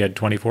tested maybe had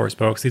 24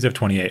 spokes. These have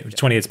 28, which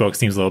 28 spokes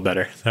seems a little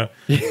better. So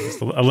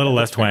it's a little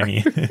less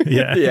twangy.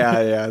 Yeah.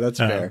 Yeah, that's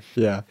fair.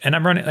 Yeah. And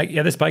I'm running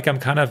this bike, I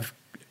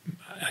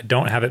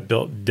don't have it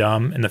built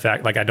dumb in the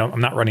fact, I'm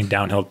not running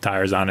downhill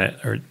tires on it,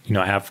 or,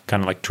 I have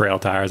kind of like trail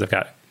tires. I've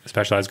got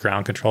specialized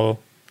ground control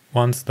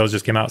ones. Those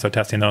just came out, so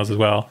testing those as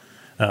well.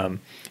 If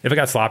it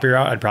got sloppier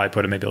out, I'd probably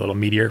put maybe a little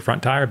meatier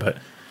front tire, but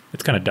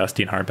it's kind of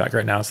dusty and hard pack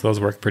right now, so those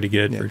work pretty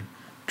good for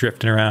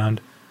drifting around.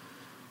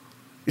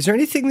 Is there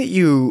anything that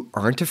you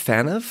aren't a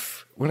fan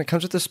of when it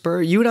comes with the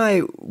Spur? You and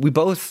I, we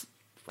both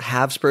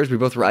have Spurs. We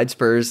both ride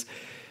Spurs.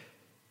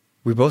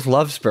 We both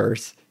love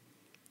Spurs.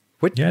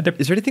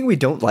 Is there anything we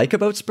don't like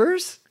about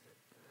Spurs?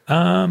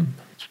 Let's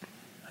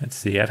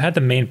see. I've had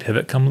the main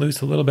pivot come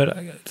loose a little bit.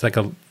 It's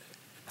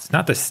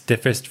not the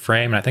stiffest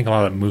frame, and I think a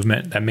lot of the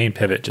movement, that main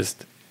pivot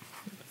just,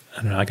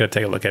 I don't know, I got to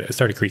take a look at it. It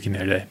started creaking the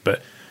other day,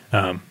 but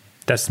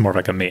that's more of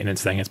like a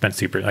maintenance thing. It's been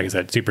super, like I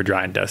said, super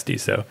dry and dusty,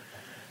 so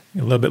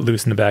a little bit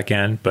loose in the back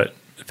end, but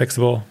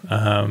fixable.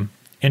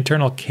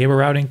 Internal cable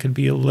routing could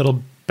be a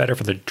little better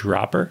for the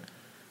dropper.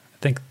 I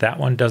think that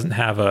one doesn't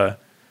have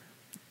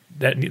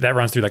that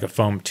runs through like a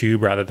foam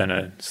tube rather than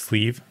a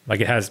sleeve.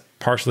 Like it has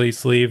partially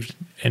sleeved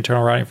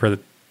internal routing for I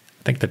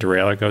think the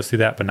derailleur goes through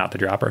that, but not the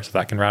dropper, so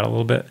that can rattle a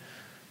little bit.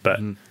 But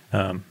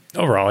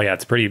overall,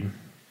 it's pretty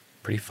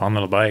fun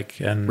little bike.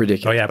 And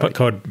ridiculous. Oh yeah,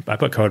 I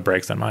put code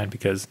brakes on mine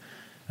because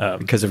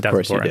of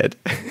course you did.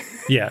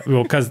 Yeah,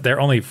 well, because they're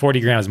only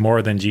 40 grams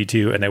more than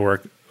G2, and they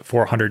work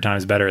 400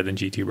 times better than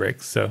G2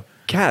 brakes. So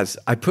Kaz,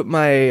 I put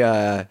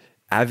my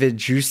Avid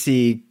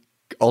Juicy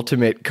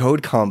Ultimate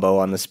code combo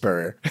on the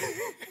Spur.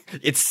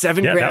 It's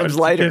 7 grams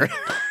lighter.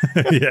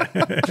 Yeah.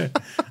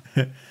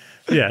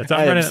 Yeah, so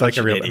I'm running like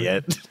a real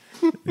idiot.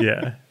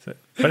 Yeah. So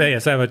I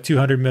have a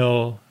 200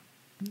 mil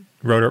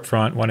rotor up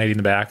front, 180 in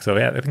the back. So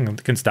I think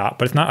it can stop,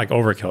 but it's not like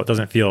overkill. It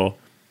doesn't feel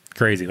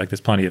crazy. Like there's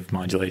plenty of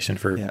modulation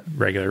for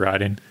regular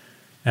riding.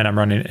 And I'm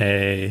running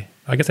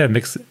I guess I have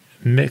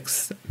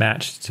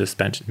mismatched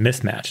suspension.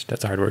 Mismatched,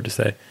 that's a hard word to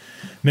say.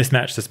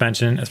 Mismatched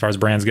suspension as far as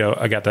brands go.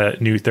 I got the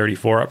new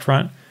 34 up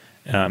front.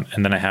 And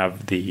then I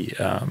have the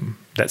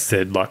that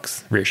Sid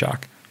Lux rear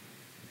shock.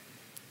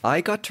 I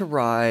got to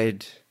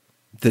ride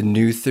the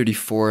new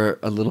 34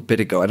 a little bit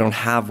ago. I don't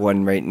have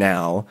one right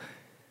now.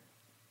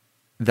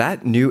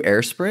 That new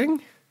air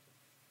spring,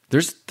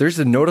 there's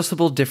a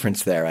noticeable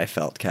difference there, I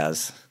felt,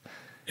 Kaz.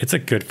 It's a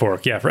good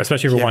fork,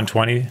 especially for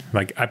 120.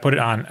 Like I put it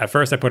on, at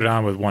first I put it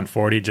on with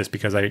 140 just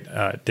because I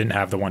didn't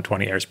have the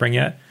 120 air spring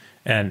yet.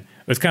 And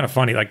it was kind of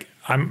funny. Like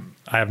I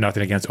have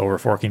nothing against over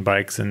forking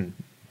bikes and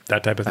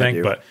that type of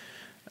thing, but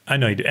I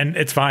know you do. And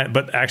it's fine.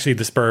 But actually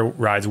the Spur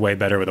rides way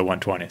better with a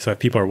 120. So if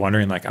people are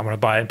wondering like, I'm going to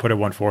buy it and put a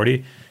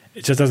 140,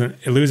 it just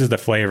it loses the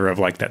flavor of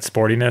like that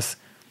sportiness.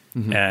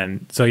 Mm-hmm.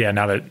 And so,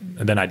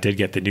 then I did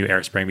get the new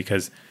air spring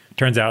because it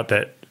turns out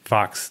that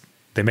Fox,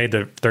 they made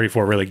the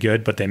 34 really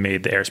good, but they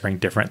made the air spring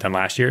different than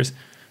last year's.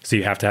 So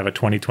you have to have a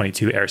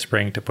 2022 air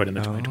spring to put in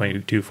the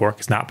 2022 fork.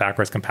 It's not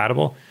backwards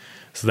compatible.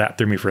 So that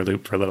threw me for a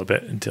loop for a little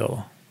bit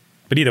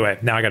but either way,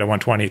 now I got a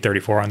 120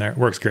 34 on there. It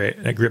works great.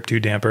 A grip 2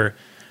 damper.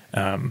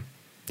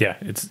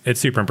 It's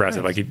super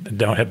impressive. Nice. Like you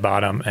don't hit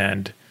bottom,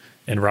 and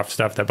in rough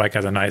stuff, that bike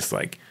has a nice,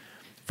 like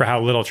for how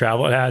little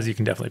travel it has, you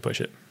can definitely push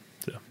it.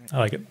 So I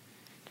like it.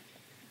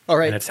 All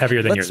right. And it's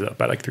heavier than yours though,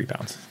 by like 3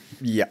 pounds.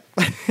 Yeah.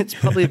 It's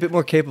probably a bit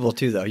more capable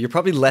too, though. You're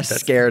probably less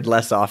scared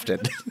less often.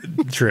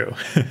 True.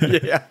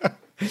 Yeah.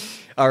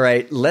 All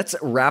right. Let's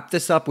wrap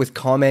this up with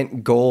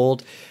comment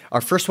gold. Our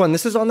first one,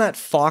 this is on that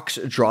Fox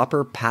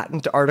dropper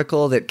patent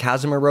article that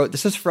Kazimer wrote.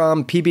 This is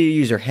from PB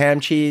user Ham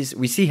Cheese.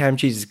 We see Ham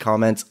Cheese's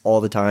comments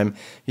all the time.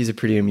 He's a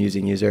pretty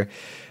amusing user.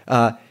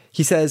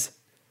 He says,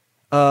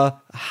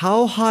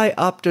 how high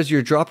up does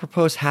your dropper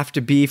post have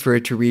to be for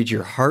it to read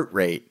your heart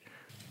rate?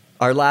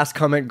 Our last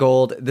comment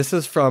gold, this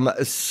is from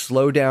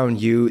Slow Down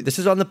You. This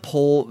is on the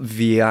Pole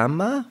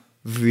Vioma?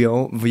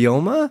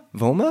 Voima?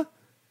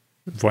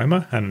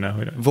 I don't know.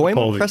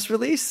 Voima press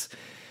release.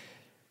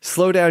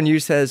 Slow Down You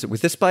says, with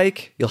this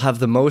bike, you'll have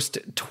the most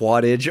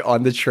twattage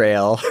on the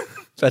trail.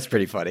 That's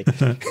pretty funny.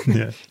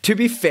 Yeah. To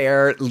be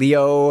fair,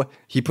 Leo,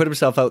 he put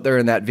himself out there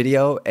in that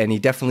video, and he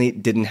definitely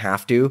didn't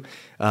have to.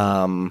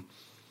 And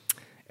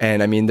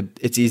I mean,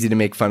 it's easy to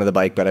make fun of the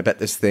bike, but I bet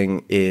this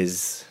thing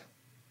is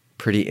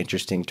pretty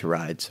interesting to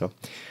ride. So,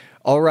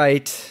 all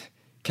right,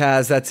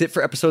 Kaz, that's it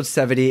for episode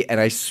 70. And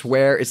I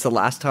swear it's the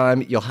last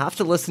time you'll have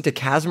to listen to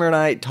Kazimer and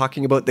I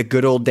talking about the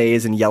good old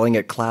days and yelling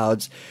at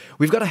clouds.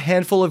 We've got a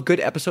handful of good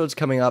episodes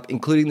coming up,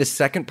 including the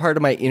second part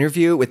of my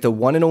interview with the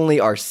one and only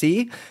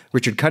RC,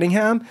 Richard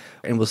Cunningham.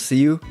 And we'll see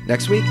you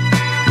next week.